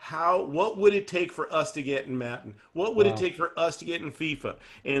with what would it take for us to get in Madden? What would it take for us to get in FIFA?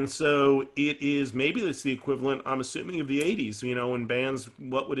 And so maybe it's the equivalent, I'm assuming, of the 80s, when bands,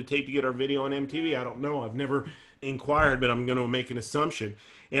 what would it take to get our video on MTV? I don't know. I've never inquired, but I'm going to make an assumption.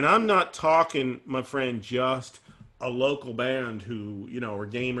 And I'm not talking, my friend, just a local band who, are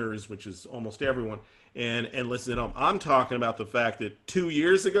gamers, which is almost everyone, and listen to them. I'm talking about the fact that 2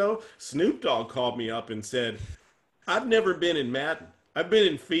 years ago, Snoop Dogg called me up and said, I've never been in Madden. I've been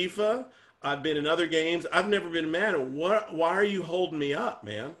in FIFA. I've been in other games. I've never been in Madden. Why are you holding me up,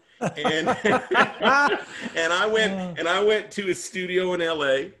 man? And and I went to his studio in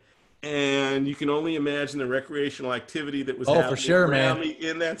LA, and you can only imagine the recreational activity that was happening for sure, around man. me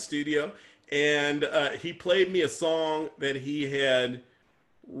in that studio. And he played me a song that he had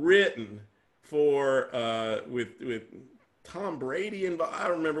written for with Tom Brady, and I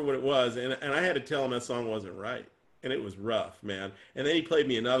don't remember what it was. And I had to tell him that song wasn't right. And it was rough, man. And then he played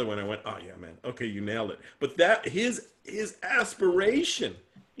me another one. I went, oh yeah, man. Okay, you nailed it. But that his aspiration,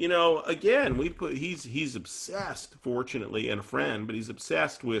 again, he's obsessed, fortunately, and a friend, but he's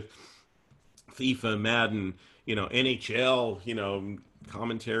obsessed with FIFA, Madden, NHL,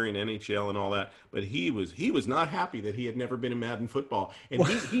 commentary and NHL and all that. But he was not happy that he had never been in Madden football. And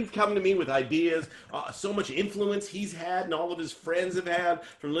he's come to me with ideas, so much influence he's had and all of his friends have had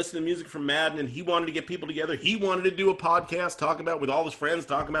from listening to music from Madden. And he wanted to get people together. He wanted to do a podcast with all his friends,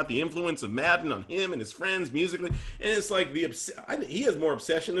 talking about the influence of Madden on him and his friends musically. And it's like he has more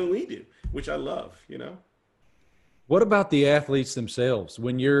obsession than we do, which I love, What about the athletes themselves?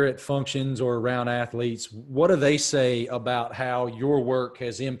 When you're at functions or around athletes, what do they say about how your work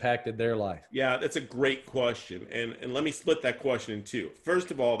has impacted their life? Yeah, that's a great question. And let me split that question in two.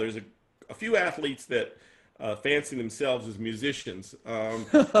 First of all, there's a few athletes that fancy themselves as musicians.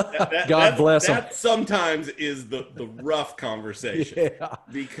 God bless them. That sometimes is the rough conversation. Yeah.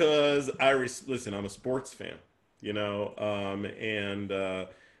 Because listen, I'm a sports fan,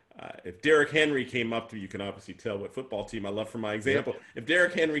 if Derrick Henry came up to me, you can obviously tell what football team I love from my example. Yep. If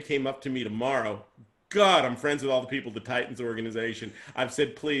Derrick Henry came up to me tomorrow, God, I'm friends with all the people at the Titans organization. I've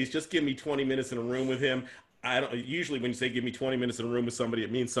said, please, just give me 20 minutes in a room with him. Usually when you say give me 20 minutes in a room with somebody,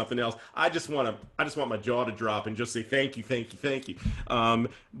 it means something else. I just want my jaw to drop and just say thank you, thank you, thank you.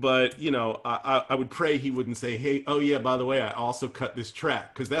 But I would pray he wouldn't say, hey, oh yeah, by the way, I also cut this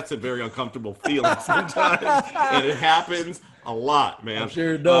track, because that's a very uncomfortable feeling sometimes, and it happens a lot, man. I'm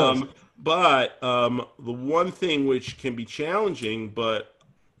sure it does. But the one thing which can be challenging, but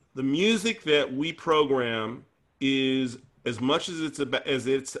the music that we program is, as much as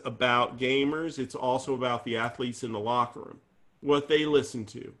it's about gamers, it's also about the athletes in the locker room, what they listen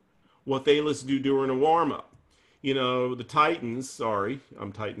to during a warm-up. The Titans,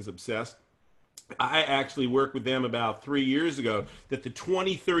 I'm Titans obsessed. I actually worked with them about 3 years ago, that the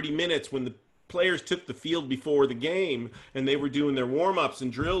 20-30 minutes when the players took the field before the game and they were doing their warm-ups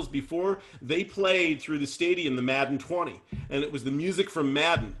and drills before, they played through the stadium the Madden 20. And it was the music from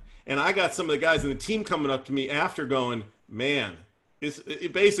Madden. And I got some of the guys in the team coming up to me after going, man,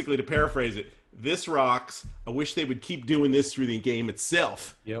 it basically, to paraphrase it, this rocks. I wish they would keep doing this through the game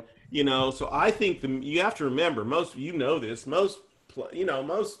itself. Yep. So I think you have to remember, most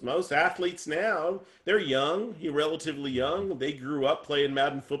most athletes now, they're young, you're relatively young. They grew up playing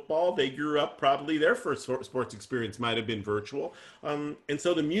Madden football. They grew up, probably their first sports experience might have been virtual. And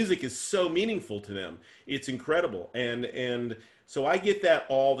so the music is so meaningful to them. It's incredible. And so I get that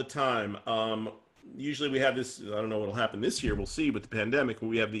all the time. Usually we have this, I don't know what'll happen this year, we'll see with the pandemic,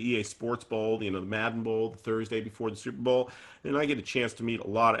 we have the EA Sports Bowl, the Madden Bowl, the Thursday before the Super Bowl, and I get a chance to meet a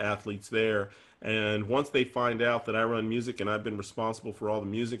lot of athletes there. And once they find out that I run music and I've been responsible for all the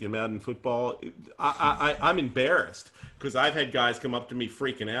music in Madden football, I'm embarrassed, because I've had guys come up to me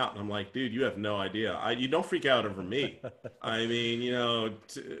freaking out, and I'm like, dude, you have no idea. You don't freak out over me. I mean,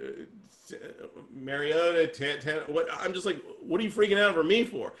 Mariota, I'm just like, what are you freaking out over me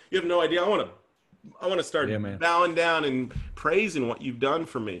for? You have no idea. I want to start bowing down and praising what you've done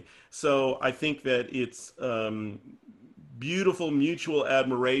for me. So I think that it's beautiful mutual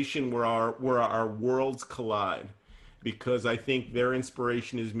admiration where our worlds collide, because I think their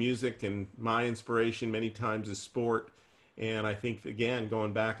inspiration is music and my inspiration many times is sport. And I think, again,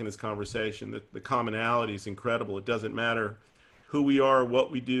 going back in this conversation, that the commonality is incredible. It doesn't matter who we are,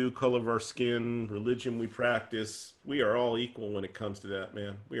 what we do, color of our skin, religion we practice. We are all equal when it comes to that,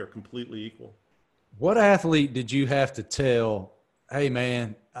 man. We are completely equal. What athlete did you have to tell, hey,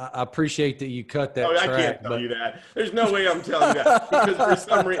 man, I appreciate that you cut that track? I can't tell you that. There's no way I'm telling you that. Because for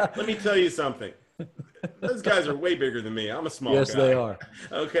some reason, let me tell you something. Those guys are way bigger than me. I'm a small guy. Yes, they are.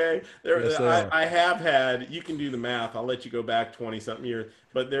 Okay? Yes, they are. I have had, you can do the math. I'll let you go back 20-something years.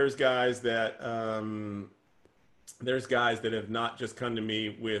 But there's guys that have not just come to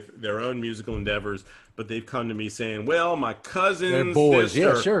me with their own musical endeavors, but they've come to me saying, well, my cousin's boys.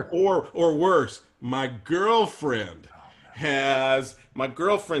 sister, Yeah, sure. or worse, my girlfriend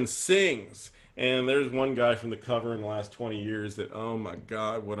sings. And there's one guy from the cover in the last 20 years that, oh my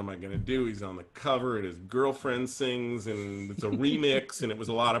God, what am I going to do? He's on the cover and his girlfriend sings, and it's a remix, and it was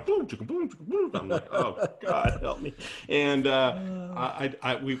a lot of boom, chicka, boom, chicka, boom. I'm like, oh God, help me. And I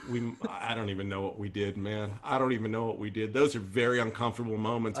don't even know what we did, man. I don't even know what we did. Those are very uncomfortable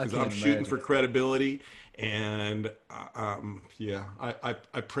moments, because I'm shooting for credibility. And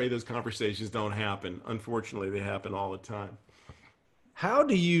I pray those conversations don't happen. Unfortunately, they happen all the time. How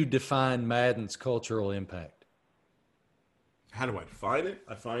do you define Madden's cultural impact? How do I define it?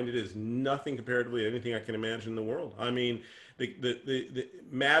 I find it as nothing comparatively to anything I can imagine in the world. I mean, the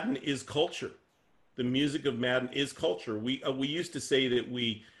Madden is culture. The music of Madden is culture. We used to say that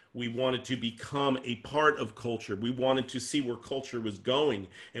we wanted to become a part of culture. We wanted to see where culture was going,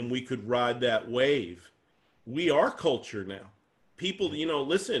 and we could ride that wave. We are culture now. People,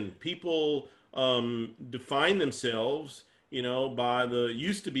 listen, people define themselves,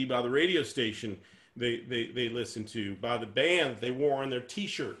 used to be by the radio station they listened to, by the band they wore on their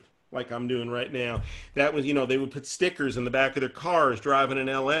T-shirt, like I'm doing right now. That was, they would put stickers in the back of their cars driving in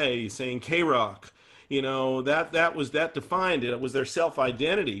LA saying K-Rock. That defined it. It was their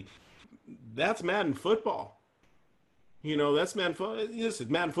self-identity. That's Madden football. That's Madden football. This is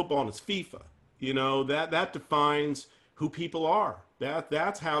Madden football and it's FIFA. That defines who people are.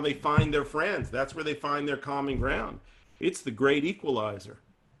 That's how they find their friends. That's where they find their common ground. It's the great equalizer.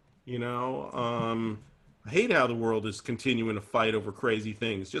 I hate how the world is continuing to fight over crazy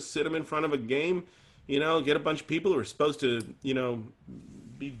things. Just sit them in front of a game, get a bunch of people who are supposed to,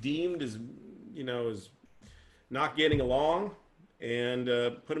 be deemed as, as not getting along, and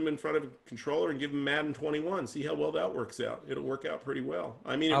put them in front of a controller and give them Madden 21. See how well that works out. It'll work out pretty well.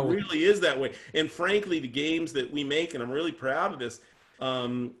 I mean, it really is that way. And frankly, the games that we make, and I'm really proud of this,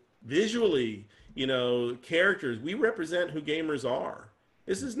 visually, characters, we represent who gamers are.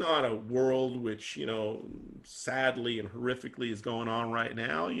 This is not a world which, sadly and horrifically is going on right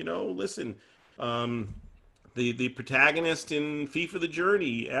now. Listen, the protagonist in FIFA The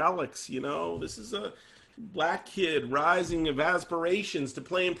Journey, Alex, this is a black kid rising of aspirations to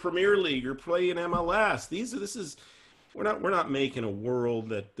play in Premier League or play in MLS. We're not making a world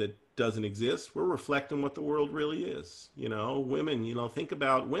that doesn't exist. We're reflecting what the world really is. Women, think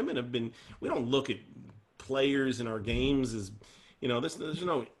about women we don't look at players in our games as, there's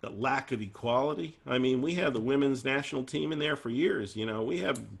no lack of equality. I mean, we have the women's national team in there for years. We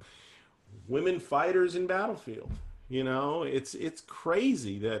have women fighters in Battlefield. It's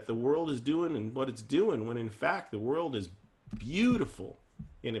crazy that the world is doing and what it's doing, when in fact the world is beautiful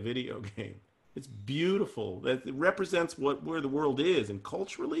in a video game. It's beautiful. That it represents where the world is, and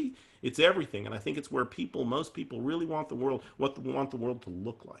culturally, it's everything. And I think it's where most people really want the world to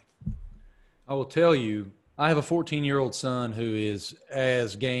look like. I will tell you, I have a 14-year-old son who is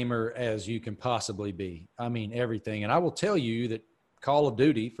as gamer as you can possibly be. I mean, everything. And I will tell you that Call of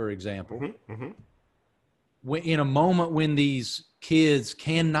Duty, for example, in a moment when these kids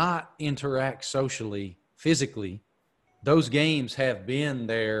cannot interact socially, physically, those games have been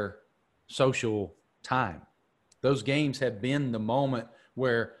their social time. Those games have been the moment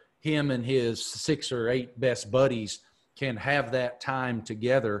where him and his 6 or 8 best buddies can have that time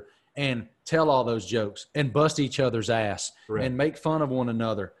together and tell all those jokes and bust each other's ass and make fun of one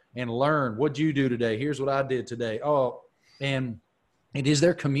another and learn, what'd you do today? Here's what I did today. Oh, and it is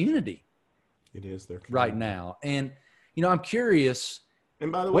their community. It is their community. Right now. And, you know, I'm curious.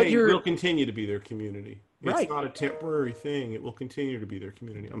 And by the way, it will continue to be their community. It's not a temporary thing. It will continue to be their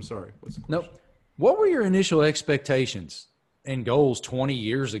community. I'm sorry. What's the question? Nope. What were your initial expectations and goals 20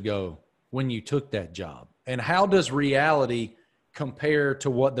 years ago when you took that job? And how does reality compare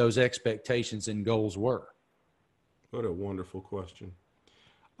to what those expectations and goals were? What a wonderful question.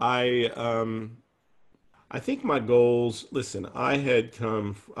 I think my goals, listen, I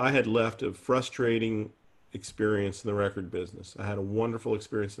had left a frustrating experience in the record business. I had a wonderful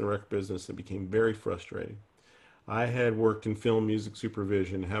experience in the record business that became very frustrating. I had worked in film music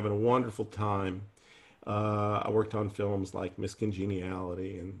supervision, having a wonderful time. I worked on films like Miss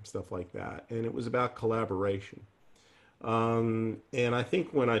Congeniality and stuff like that. And it was about collaboration. And I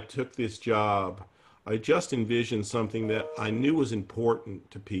think when I took this job, I just envisioned something that I knew was important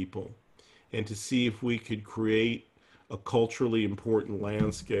to people, and to see if we could create a culturally important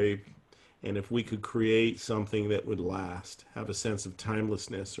landscape, and if we could create something that would last, have a sense of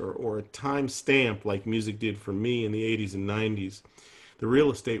timelessness, or a time stamp like music did for me in the 80s and 90s. The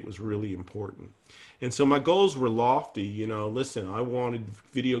real estate was really important. And so my goals were lofty. You know, listen, I wanted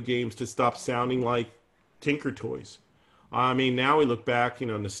video games to stop sounding like Tinker Toys. I mean, now we look back, you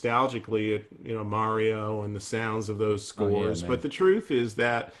know, nostalgically at, you know, Mario and the sounds of those scores. But the truth is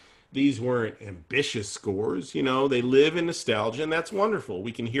that these weren't ambitious scores. You know, they live in nostalgia, and that's wonderful.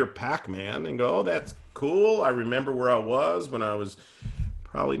 We can hear Pac-Man and go, oh, that's cool. I remember where I was when I was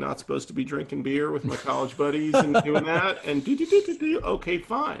probably not supposed to be drinking beer with my college buddies and doing that. And okay,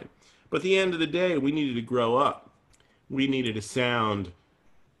 fine. But at the end of the day, we needed to grow up. We needed to sound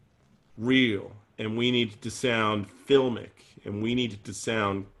real, and we needed to sound filmic, and we needed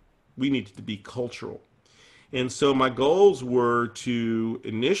to be cultural. And so my goals were to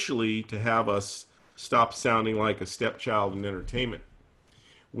initially to have us stop sounding like a stepchild in entertainment.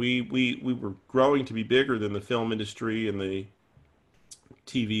 We were growing to be bigger than the film industry and the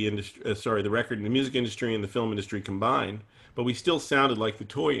TV industry, the record and the music industry and the film industry combined, but we still sounded like the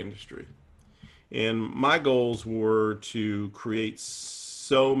toy industry. And my goals were to create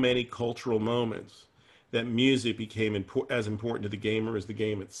so many cultural moments that music became as important to the gamer as the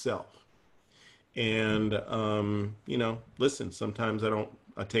game itself. And, you know, listen, sometimes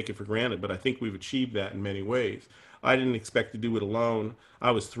I take it for granted, but I think we've achieved that in many ways. I didn't expect to do it alone.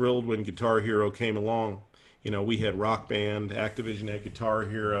 I was thrilled when Guitar Hero came along. You know, we had Rock Band, Activision had Guitar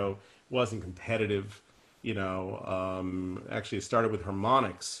Hero, wasn't competitive. You know, actually it started with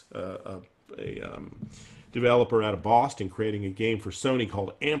Harmonix, a developer out of Boston, creating a game for Sony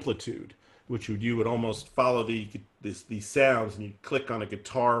called Amplitude, which you would almost follow these sounds, and you click on a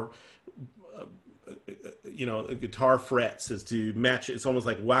guitar, you know, a guitar frets as to match. It's almost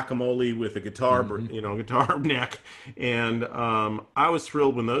like whack-a-mole with a guitar, you know, guitar neck. And I was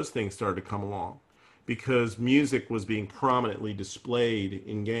thrilled when those things started to come along, because music was being prominently displayed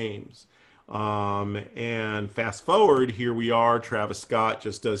in games. And fast forward, here we are, Travis Scott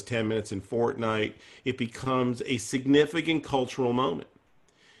just does 10 minutes in Fortnite. It becomes a significant cultural moment.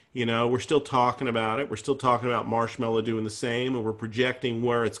 You know, we're still talking about it. We're still talking about Marshmello doing the same, and we're projecting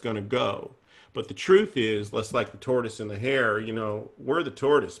where it's going to go. But the truth is, less like the tortoise and the hare, you know, we're the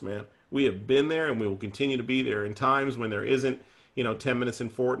tortoise, man. We have been there, and we will continue to be there in times when there isn't, you know, 10 minutes in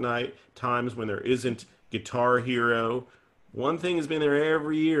Fortnite, times when there isn't Guitar Hero. One thing has been there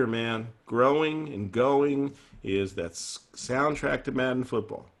every year, man, growing and going, is that soundtrack to Madden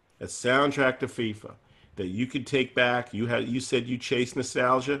football, that soundtrack to FIFA, that you could take back. You said you chase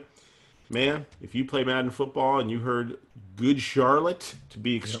nostalgia. Man, if you play Madden football and you heard Good Charlotte, to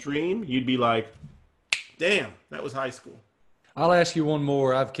be extreme, you'd be like, damn, that was high school. I'll ask you one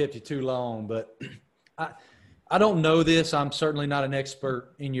more. I've kept you too long, but I don't know this. I'm certainly not an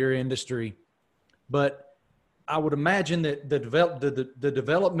expert in your industry, but I would imagine that the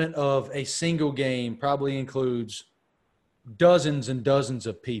development of a single game probably includes dozens and dozens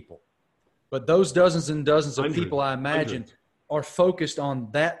of people. But those dozens and dozens of people, I imagine, are focused on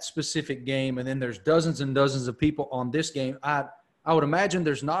that specific game, and then there's dozens and dozens of people on this game. I would imagine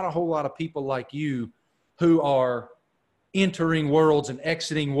there's not a whole lot of people like you who are entering worlds and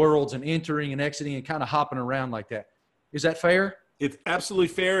exiting worlds and entering and exiting and kind of hopping around like that. Is that fair? It's absolutely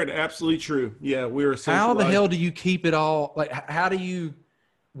fair and absolutely true. Yeah, we're How the hell do you keep it all? Like, how do you?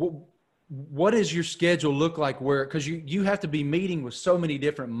 What does your schedule look like? Where, because you have to be meeting with so many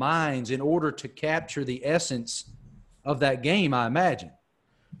different minds in order to capture the essence of that game, I imagine.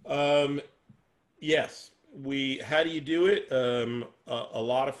 Yes. How do you do it? A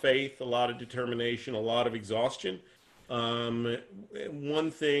lot of faith, a lot of determination, a lot of exhaustion. Um, One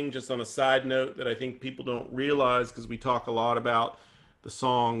thing, just on a side note, that I think people don't realize, because we talk a lot about the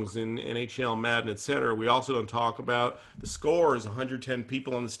songs in NHL, Madden, etc. We also don't talk about the scores. 110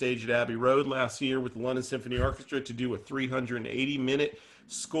 people on the stage at Abbey Road last year with the London Symphony Orchestra to do a 380-minute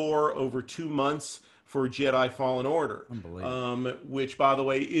score over 2 months for Jedi Fallen Order, which, by the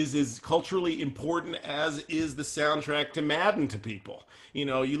way, is as culturally important as is the soundtrack to Madden to people. You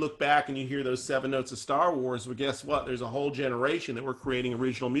know, you look back and you hear those 7 notes of Star Wars, but guess what? There's a whole generation that we're creating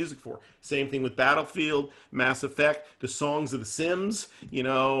original music for. Same thing with Battlefield, Mass Effect, the songs of The Sims.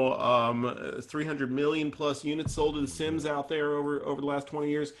 300 million plus units sold of The Sims out there over the last 20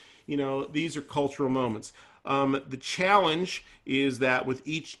 years. You know, these are cultural moments. The challenge is that with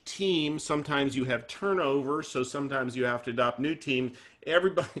each team, sometimes you have turnover, so sometimes you have to adopt new teams.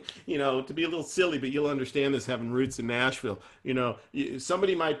 Everybody, to be a little silly, but you'll understand this having roots in Nashville.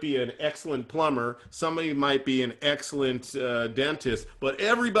 Somebody might be an excellent plumber, somebody might be an excellent dentist, but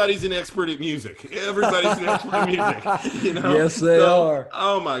everybody's an expert at music. Everybody's an expert at music. Yes, they are.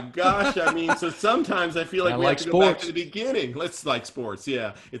 Oh my gosh! I mean, so sometimes I feel like we have to go back to the beginning. Let's like sports.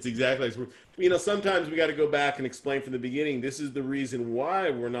 Yeah, it's exactly like sports. Sometimes we got to go back and explain from the beginning. This is the reason why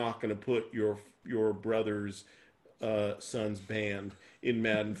we're not going to put your brother's son's band in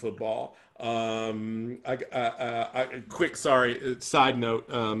Madden football. Quick, side note.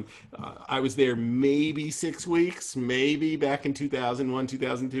 I was there maybe 6 weeks, maybe back in 2001,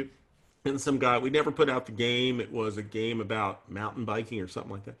 2002. And some guy, we never put out the game. It was a game about mountain biking or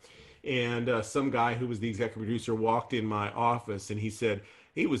something like that. And some guy who was the executive producer walked in my office and he said,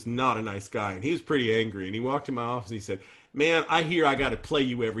 he was not a nice guy and he was pretty angry. And he walked in my office and he said, man, I hear I got to play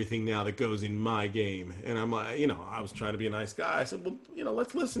you everything now that goes in my game. And I'm like, I was trying to be a nice guy. I said, well,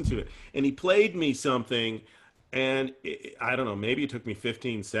 let's listen to it. And he played me something. And I don't know, maybe it took me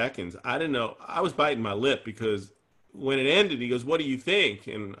 15 seconds. I didn't know. I was biting my lip because when it ended, he goes, what do you think?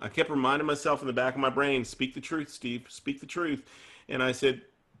 And I kept reminding myself in the back of my brain, speak the truth, Steve, speak the truth. And I said,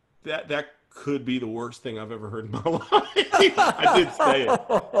 that could be the worst thing I've ever heard in my life. I did say it.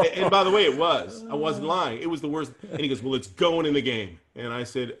 And by the way, it was. I wasn't lying. It was the worst. And he goes, well, it's going in the game. And I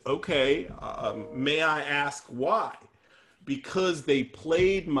said, okay, may I ask why? Because they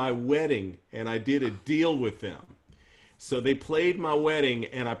played my wedding and I did a deal with them. So they played my wedding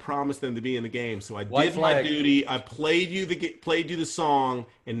and I promised them to be in the game. So I did my duty. I played you the song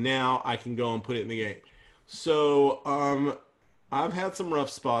and now I can go and put it in the game. So, I've had some rough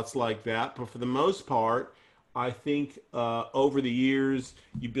spots like that, but for the most part, I think over the years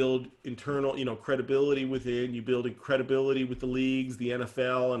you build internal, credibility within. You build credibility with the leagues, the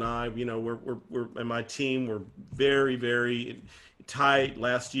NFL, and I. We're and my team. We're very, very tight.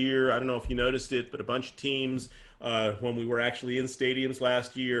 Last year, I don't know if you noticed it, but a bunch of teams when we were actually in stadiums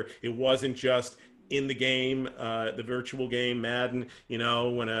last year, it wasn't just in the game, the virtual game, Madden,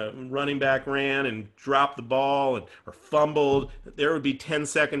 when a running back ran and dropped the ball or fumbled, there would be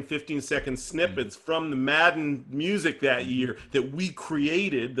 10-second, 15-second snippets from the Madden music that year that we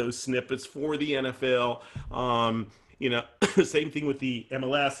created, those snippets for the NFL. Same thing with the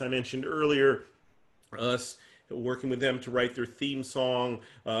MLS I mentioned earlier, us working with them to write their theme song,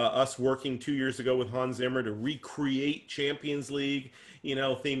 us working 2 years ago with Hans Zimmer to recreate Champions League,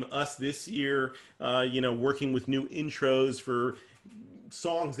 theme, us this year, working with new intros for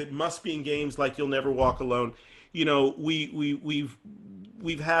songs that must be in games like You'll Never Walk Alone. We've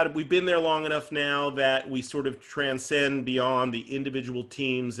been there long enough now that we sort of transcend beyond the individual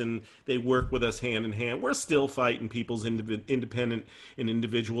teams and they work with us hand in hand. We're still fighting people's independent and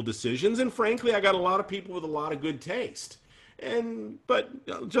individual decisions. And frankly, I got a lot of people with a lot of good taste. But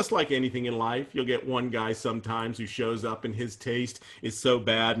just like anything in life, you'll get one guy sometimes who shows up and his taste is so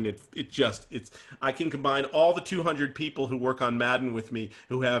bad and I can combine all the 200 people who work on Madden with me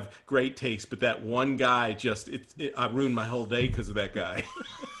who have great taste, but that one guy I ruined my whole day because of that guy.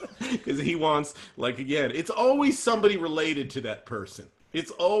 Because he wants, again, it's always somebody related to that person.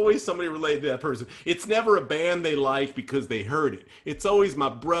 It's always somebody related to that person. It's never a band they like because they heard it. It's always my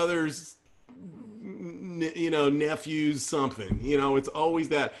brother's nephews, something, it's always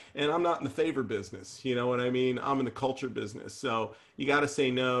that. And I'm not in the favor business. You know what I mean? I'm in the culture business. So you got to say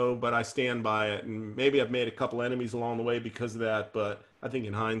no, but I stand by it. And maybe I've made a couple enemies along the way because of that. But I think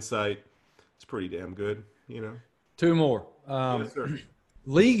in hindsight, it's pretty damn good, Two more. Yes, sir.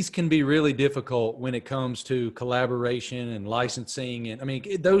 Leagues can be really difficult when it comes to collaboration and licensing. And I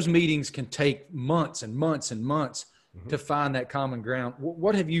mean, those meetings can take months and months and months to find that common ground.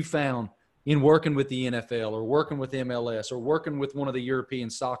 What have you found in working with the NFL or working with MLS or working with one of the European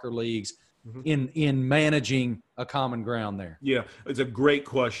soccer leagues in managing a common ground there? Yeah, it's a great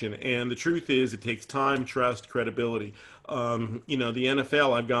question. And the truth is, it takes time, trust, credibility. The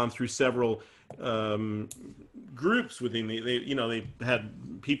NFL, I've gone through several groups within they had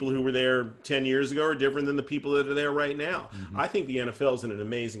people who were there 10 years ago are different than the people that are there right now. I think the NFL is in an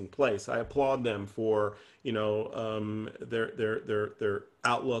amazing place. I applaud them for, their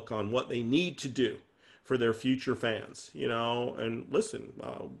outlook on what they need to do for their future fans, and listen,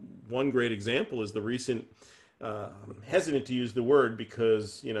 one great example is the recent, hesitant to use the word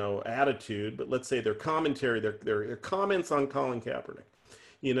because, attitude, but let's say their commentary, their comments on Colin Kaepernick.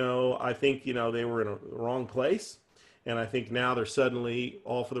 I think, they were in the wrong place. And I think now they're suddenly,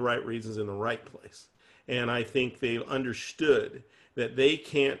 all for the right reasons, in the right place. And I think they've understood that they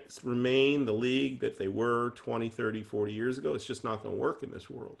can't remain the league that they were 20, 30, 40 years ago. It's just not going to work in this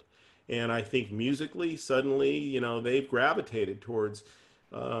world. And I think musically, suddenly, they've gravitated towards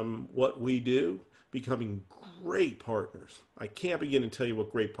what we do, becoming great partners. I can't begin to tell you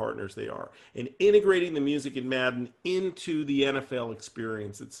what great partners they are. And integrating the music in Madden into the NFL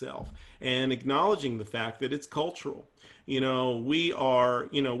experience itself and acknowledging the fact that it's cultural. We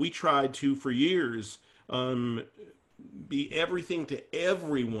tried to, for years, be everything to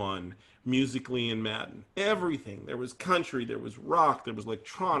everyone musically in Madden. Everything. There was country, there was rock, there was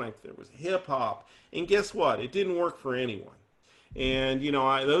electronic, there was hip hop. And guess what? It didn't work for anyone. And,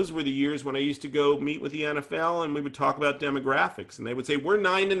 those were the years when I used to go meet with the NFL and we would talk about demographics. And they would say, we're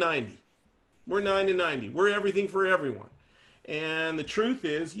 9 to 90. We're 9 to 90. We're everything for everyone. And the truth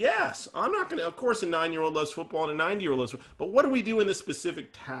is, yes, I'm not going to, of course, a 9-year-old loves football and a 90-year-old loves football. But what do we do in this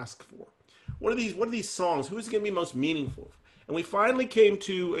specific task for? What are these songs? Who's going to be most meaningful? And we finally came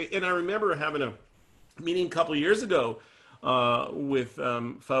to, and I remember having a meeting a couple of years ago with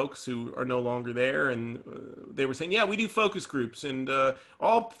folks who are no longer there, and they were saying, yeah, we do focus groups, and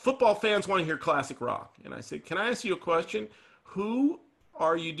all football fans want to hear classic rock. And I said, can I ask you a question? Who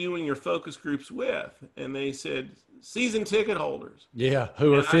are you doing your focus groups with? And they said, season ticket holders. Yeah,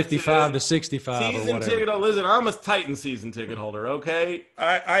 who are 55 to 65 or season whatever. Ticket holder. Listen, I'm a Titan season ticket holder, okay?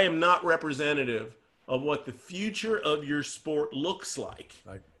 I am not representative of what the future of your sport looks like,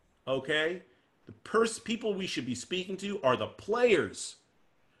 Right. okay? The people we should be speaking to are the players,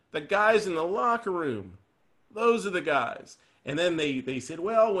 the guys in the locker room. Those are the guys. And then they said,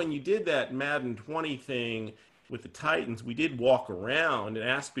 well, when you did that Madden 20 thing with the Titans, we did walk around and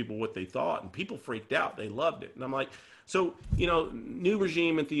ask people what they thought, and people freaked out. They loved it. And I'm like, so, new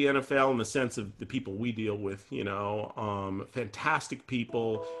regime at the NFL in the sense of the people we deal with, fantastic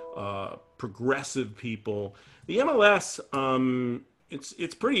people, progressive people. The MLS,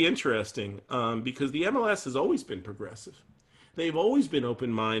 it's pretty interesting because the MLS has always been progressive. They've always been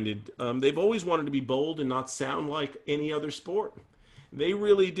open-minded. They've always wanted to be bold and not sound like any other sport. They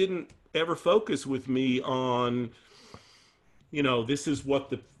really didn't ever focus with me on, this is what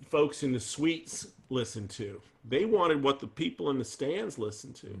the folks in the suites listen to. They wanted what the people in the stands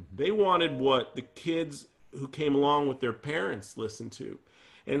listened to. They wanted what the kids who came along with their parents listened to.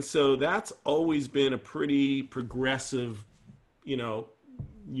 And so that's always been a pretty progressive,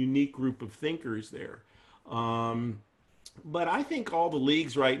 unique group of thinkers there. But I think all the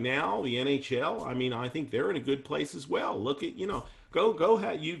leagues right now, the NHL, I think they're in a good place as well. Look at,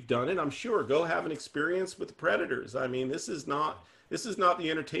 you've done it, I'm sure. Go have an experience with the Predators. This is not the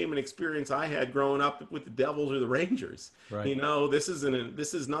entertainment experience I had growing up with the Devils or the Rangers. Right. This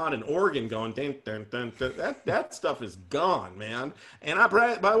is not an organ going dun, dun, dun, dun. That stuff is gone, man. And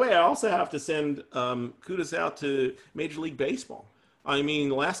by the way, I also have to send kudos out to Major League Baseball. The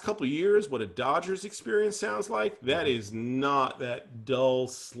last couple of years, what a Dodgers experience sounds like, that is not that dull,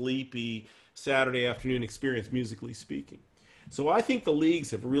 sleepy Saturday afternoon experience, musically speaking. So I think the leagues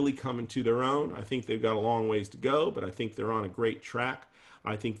have really come into their own. I think they've got a long ways to go, but I think they're on a great track.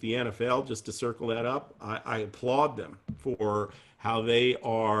 I think the NFL, just to circle that up, I applaud them for how they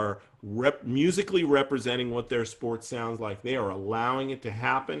are musically representing what their sport sounds like. They are allowing it to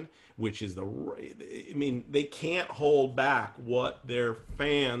happen, which is they can't hold back what their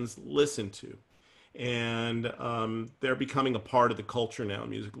fans listen to. And they're becoming a part of the culture now,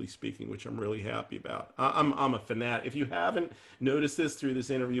 musically speaking, which I'm really happy about. I'm a fanatic. If you haven't noticed this through this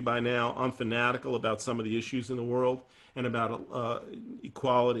interview by now, I'm fanatical about some of the issues in the world and about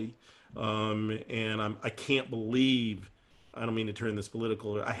equality. And I can't believe I don't mean to turn this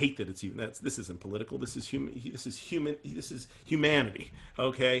political. I hate that it's even. This isn't political. This is human. This is human. This is humanity.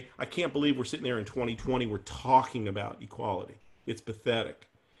 Okay. I can't believe we're sitting there in 2020. We're talking about equality. It's pathetic.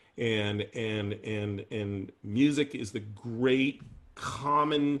 And music is the great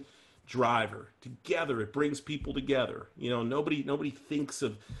common driver. Together, it brings people together. Nobody thinks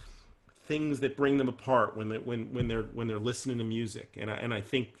of things that bring them apart when they're listening to music. And I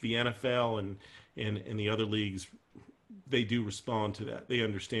think the NFL and the other leagues, they do respond to that. They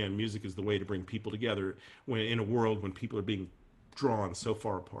understand music is the way to bring people together in a world when people are being drawn so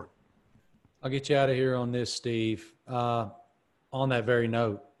far apart. I'll get you out of here on this, Steve. On that very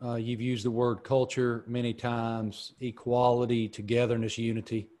note, you've used the word culture many times, equality, togetherness,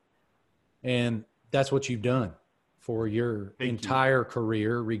 unity. And that's what you've done for your entire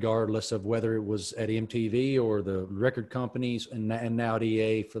career, regardless of whether it was at MTV or the record companies and now at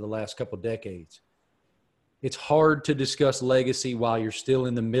EA for the last couple of decades. It's hard to discuss legacy while you're still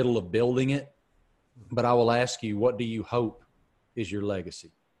in the middle of building it. But I will ask you, what do you hope is your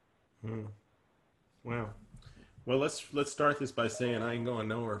legacy? Wow. Well, let's start this by saying I ain't going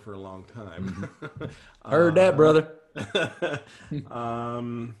nowhere for a long time. Heard that, brother.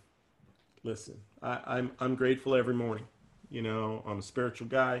 Listen, I'm grateful every morning. I'm a spiritual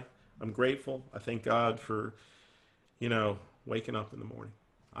guy. I'm grateful. I thank God for, waking up in the morning.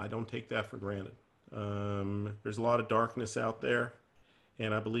 I don't take that for granted. There's a lot of darkness out there,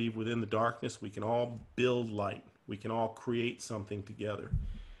 and I believe within the darkness we can all build light. We can all create something together.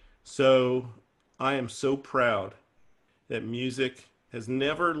 So I am so proud that music has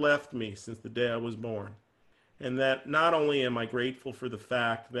never left me since the day I was born. And that not only am I grateful for the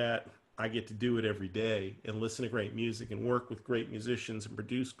fact that I get to do it every day and listen to great music and work with great musicians and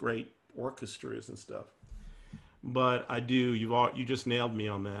produce great orchestras and stuff, but I do, you just nailed me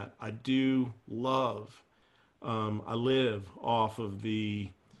on that. I do love, I live off of the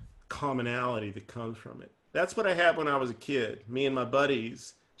commonality that comes from it. That's what I had when I was a kid. Me and my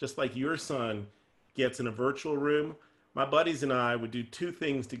buddies, just like your son gets in a virtual room, my buddies and I would do two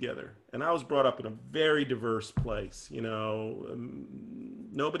things together. And I was brought up in a very diverse place.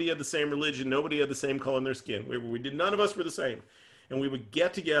 Nobody had the same religion. Nobody had the same color in their skin. None of us were the same. And we would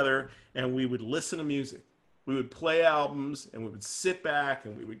get together and we would listen to music. We would play albums and we would sit back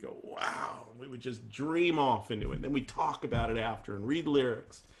and we would go, wow. We would just dream off into it. And then we'd talk about it after and read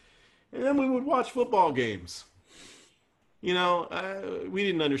lyrics. And then we would watch football games. We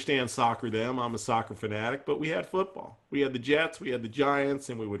didn't understand soccer then. I'm a soccer fanatic, but we had football. We had the Jets, we had the Giants,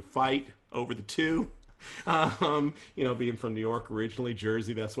 and we would fight over the two. Being from New York originally,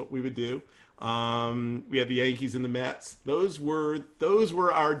 Jersey, that's what we would do. We had the Yankees and the Mets. Those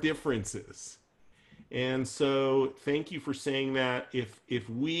were our differences. And so thank you for saying that. If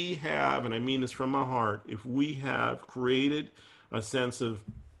we have, and I mean this from my heart, if we have created a sense of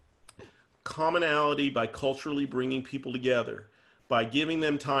commonality by culturally bringing people together, by giving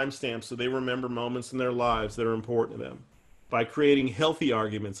them timestamps so they remember moments in their lives that are important to them, by creating healthy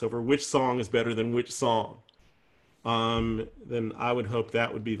arguments over which song is better than which song, then I would hope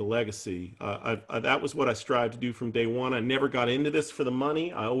that would be the legacy. That was what I strived to do from day one. I never got into this for the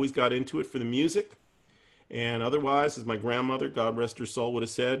money. I always got into it for the music. And otherwise, as my grandmother, God rest her soul, would have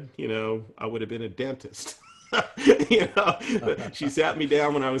said, I would have been a dentist. She sat me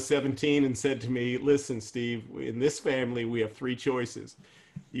down when I was 17 and said to me, listen, Steve, in this family, we have three choices.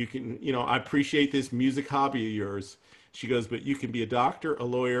 You can, I appreciate this music hobby of yours. She goes, but you can be a doctor, a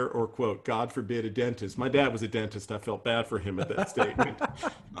lawyer, or, quote, God forbid, a dentist. My dad was a dentist. I felt bad for him at that statement.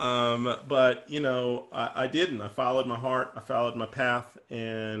 But, I didn't. I followed my heart. I followed my path,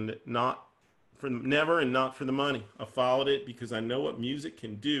 and not for the money. I followed it because I know what music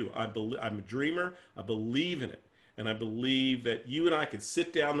can do. I'm a dreamer. I believe in it. And I believe that you and I could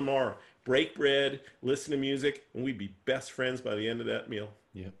sit down tomorrow, break bread, listen to music, and we'd be best friends by the end of that meal.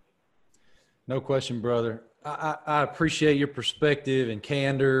 Yeah. No question, brother. I appreciate your perspective and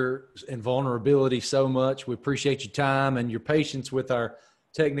candor and vulnerability so much. We appreciate your time and your patience with our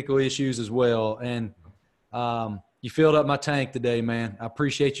technical issues as well. And you filled up my tank today, man. I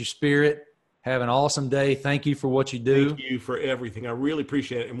appreciate your spirit. Have an awesome day. Thank you for what you do. Thank you for everything. I really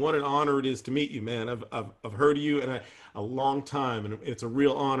appreciate it. And what an honor it is to meet you, man. I've heard of you in a long time, and it's a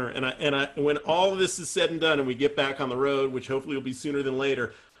real honor. And when all of this is said and done and we get back on the road, which hopefully will be sooner than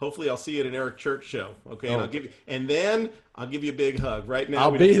later, hopefully I'll see you at an Eric Church show. Okay. Oh. And then I'll give you a big hug. Right now,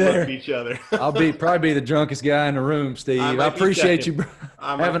 I'll be there. Love each other. I'll probably be the drunkest guy in the room, Steve. I appreciate you, bro.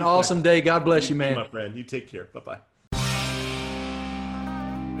 Have an awesome day. God bless you, man. My friend. You take care. Bye-bye.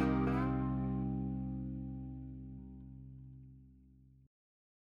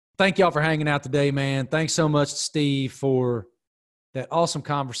 thank y'all for hanging out today, man. Thanks so much, Steve, for that awesome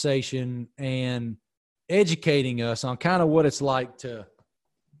conversation and educating us on kind of what it's like to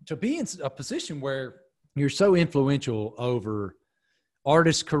be in a position where you're so influential over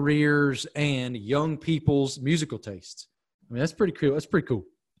artists' careers and young people's musical tastes. I mean, that's pretty cool. That's pretty cool.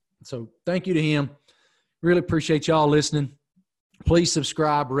 So thank you to him. Really appreciate y'all listening. Please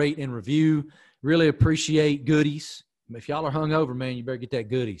subscribe, rate, and review. Really appreciate goodies. If y'all are hungover, man, you better get that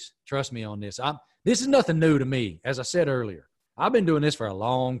goodies. Trust me on this. This is nothing new to me. As I said earlier, I've been doing this for a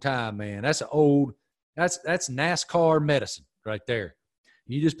long time, man. That's NASCAR medicine right there.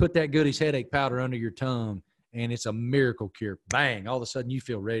 You just put that goodies headache powder under your tongue, and it's a miracle cure. Bang, all of a sudden you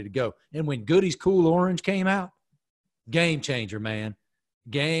feel ready to go. And when Goodies Cool Orange came out, game changer, man.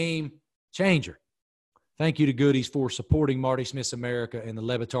 Game changer. Thank you to Goodies for supporting Marty Smith's America and the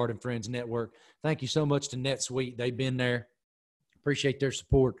Levitard and Friends Network. Thank you so much to NetSuite. They've been there. Appreciate their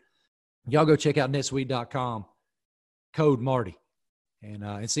support. Y'all go check out netsuite.com, code Marty,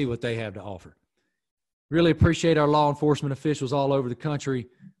 and see what they have to offer. Really appreciate our law enforcement officials all over the country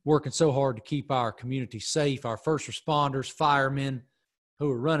working so hard to keep our community safe, our first responders, firemen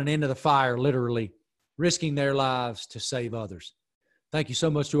who are running into the fire, literally risking their lives to save others. Thank you so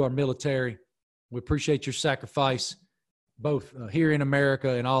much to our military. We appreciate your sacrifice, both here in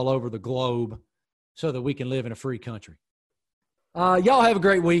America and all over the globe, so that we can live in a free country. Y'all have a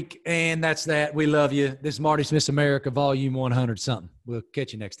great week, and that's that. We love you. This is Marty Smith's America, Volume 100 something. We'll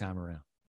catch you next time around.